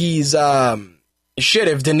 He's, shit,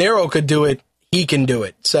 if De Niro could do it, he can do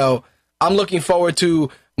it. So I'm looking forward to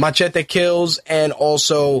Machete Kills and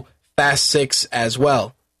also Fast 6 as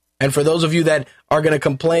well. And for those of you that are going to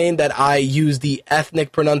complain that I use the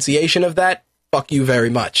ethnic pronunciation of that, fuck you very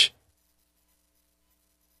much.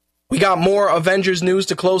 We got more Avengers news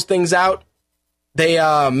to close things out. They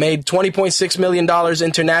made $20.6 million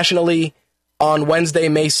internationally on Wednesday,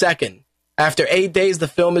 May 2nd. After 8 days, the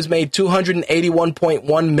film has made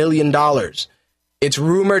 $281.1 million. It's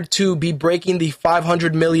rumored to be breaking the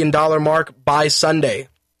 $500 million mark by Sunday.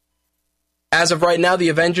 As of right now, the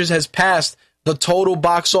Avengers has passed the total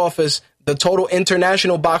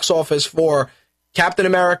international box office for Captain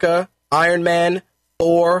America, Iron Man,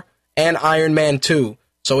 Thor, and Iron Man 2.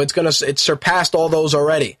 So it's surpassed all those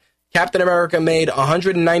already. Captain America made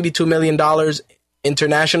 $192 million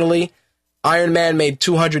internationally. Iron Man made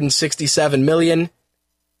 $267 million.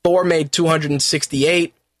 Thor made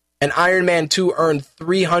 $268. And Iron Man 2 earned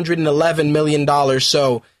 $311 million.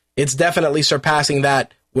 So it's definitely surpassing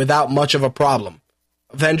that without much of a problem.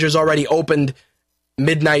 Avengers already opened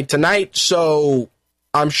midnight tonight, so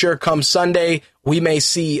I'm sure come Sunday we may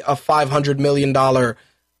see a $500 million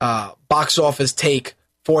box office take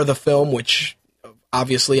for the film, which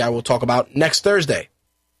obviously I will talk about next Thursday.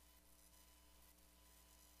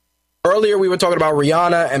 Earlier we were talking about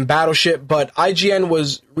Rihanna and Battleship, but IGN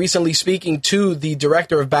was recently speaking to the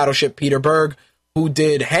director of Battleship, Peter Berg, who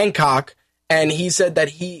did Hancock, and he said that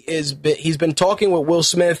he's been talking with Will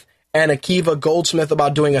Smith and Akiva Goldsmith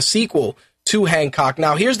about doing a sequel to Hancock.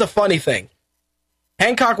 Now, here's the funny thing.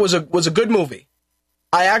 Hancock was a good movie.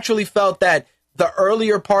 I actually felt that the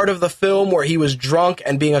earlier part of the film where he was drunk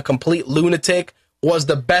and being a complete lunatic was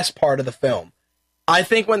the best part of the film. I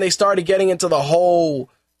think when they started getting into the whole,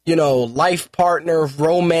 life partner,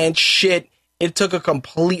 romance shit, it took a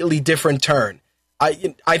completely different turn.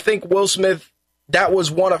 I think Will Smith, that was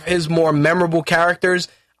one of his more memorable characters.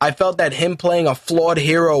 I felt that him playing a flawed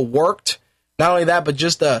hero worked. Not only that, but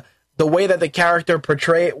just the way that the character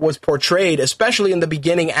was portrayed, especially in the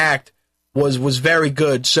beginning act, was very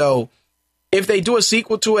good. So if they do a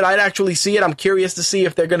sequel to it, I'd actually see it. I'm curious to see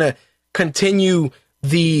if they're going to continue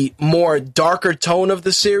the more darker tone of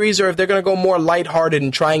the series or if they're going to go more lighthearted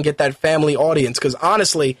and try and get that family audience. Because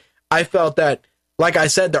honestly, I felt that, like I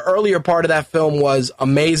said, the earlier part of that film was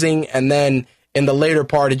amazing, and then in the later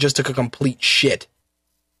part, it just took a complete shit.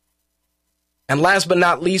 And last but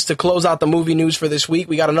not least, to close out the movie news for this week,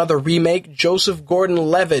 we got another remake. Joseph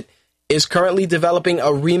Gordon-Levitt is currently developing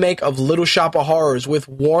a remake of Little Shop of Horrors with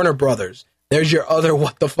Warner Brothers. There's your other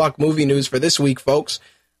what the fuck movie news for this week, folks.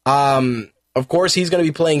 Of course, he's going to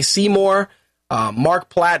be playing Seymour. Mark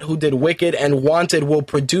Platt, who did Wicked and Wanted, will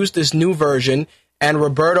produce this new version. And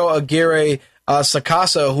Roberto Aguirre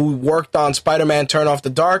Sacasa, who worked on Spider-Man Turn Off the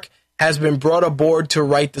Dark, has been brought aboard to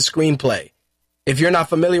write the screenplay. If you're not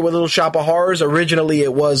familiar with Little Shop of Horrors, originally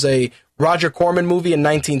it was a Roger Corman movie in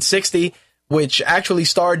 1960, which actually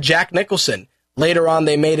starred Jack Nicholson. Later on,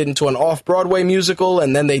 they made it into an off-Broadway musical,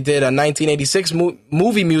 and then they did a 1986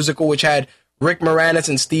 movie musical, which had Rick Moranis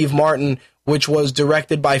and Steve Martin, which was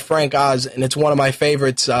directed by Frank Oz, and it's one of my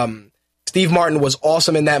favorites. Steve Martin was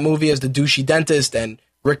awesome in that movie as the douchey dentist, and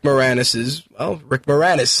Rick Moranis is, Rick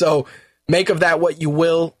Moranis. So make of that what you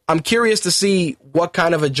will. I'm curious to see what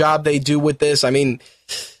kind of a job they do with this. I mean,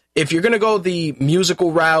 if you're going to go the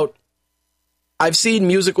musical route, I've seen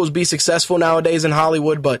musicals be successful nowadays in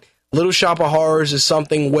Hollywood, but Little Shop of Horrors is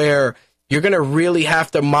something where you're going to really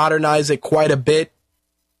have to modernize it quite a bit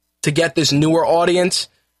to get this newer audience.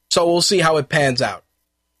 So we'll see how it pans out.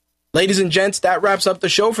 Ladies and gents, that wraps up the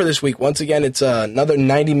show for this week. Once again, it's another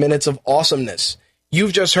 90 minutes of awesomeness.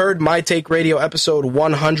 You've just heard My Take Radio episode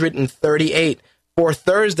 138 for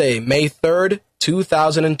Thursday, May 3rd,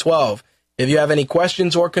 2012. If you have any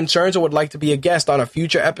questions or concerns or would like to be a guest on a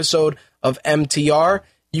future episode of MTR,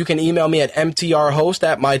 you can email me at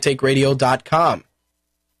mtrhost@mytakeradio.com.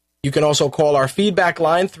 You can also call our feedback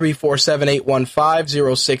line,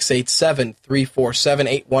 347-815-0687,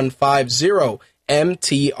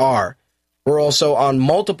 347-815-0MTR. We're also on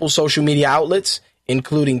multiple social media outlets,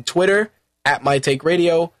 including Twitter,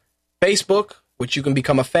 @MyTakeRadio, Facebook, which you can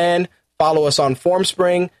become a fan. Follow us on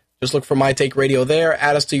Formspring. Just look for My Take Radio there.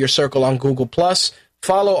 Add us to your circle on Google+.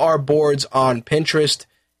 Follow our boards on Pinterest.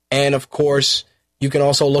 And, of course, you can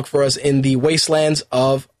also look for us in the wastelands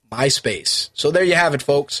of MySpace. So there you have it,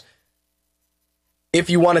 folks. If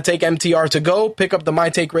you want to take MTR to go, pick up the My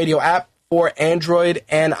Take Radio app for Android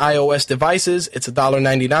and iOS devices. It's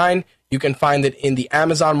 $1.99. You can find it in the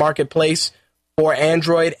Amazon Marketplace for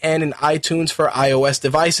Android and in iTunes for iOS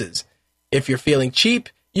devices. If you're feeling cheap,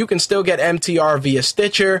 you can still get MTR via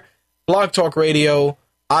Stitcher, Blog Talk Radio,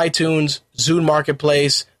 iTunes, Zune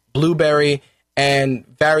Marketplace, Blueberry, and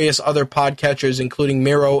various other podcatchers, including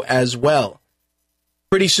Miro as well.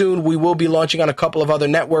 Pretty soon, we will be launching on a couple of other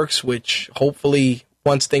networks, which hopefully,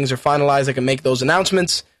 once things are finalized, I can make those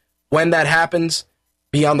announcements. When that happens,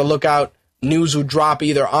 be on the lookout. News will drop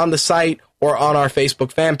either on the site or on our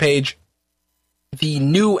Facebook fan page. The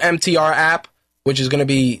new MTR app, which is going to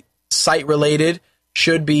be site-related,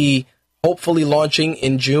 should be hopefully launching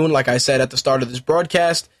in June, like I said at the start of this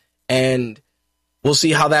broadcast, and we'll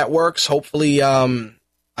see how that works. Hopefully,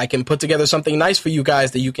 I can put together something nice for you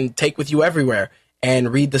guys that you can take with you everywhere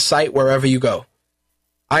and read the site wherever you go.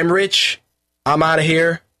 I'm Rich. I'm out of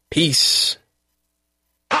here. Peace.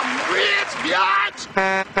 I'm rich,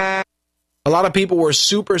 biatch! A lot of people were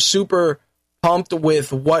super, super pumped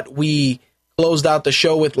with what we closed out the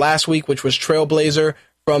show with last week, which was Trailblazer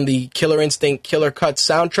from the Killer Instinct Killer Cut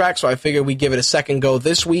soundtrack. So I figured we'd give it a second go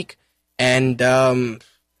this week. And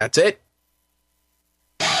that's it.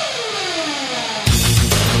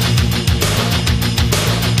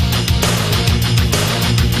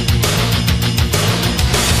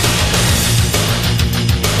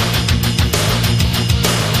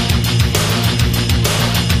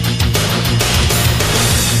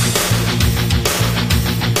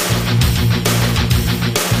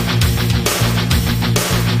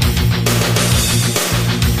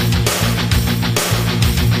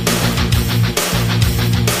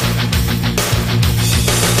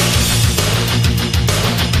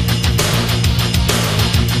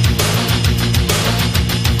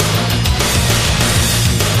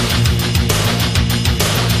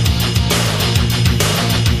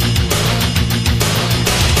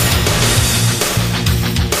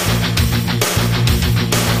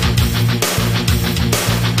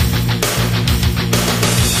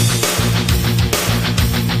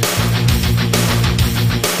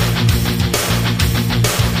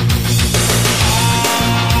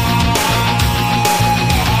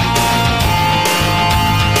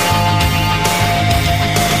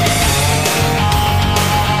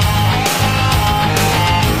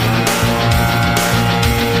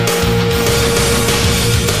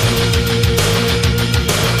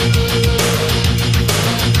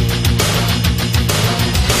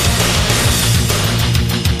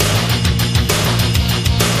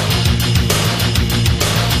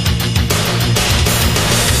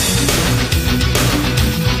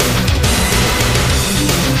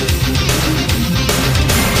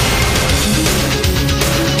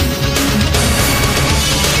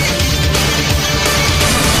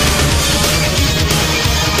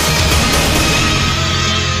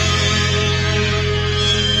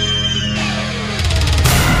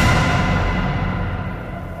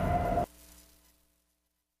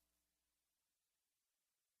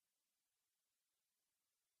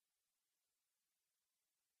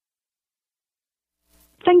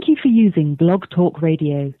 Thank you for using Blog Talk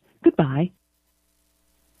Radio. Goodbye.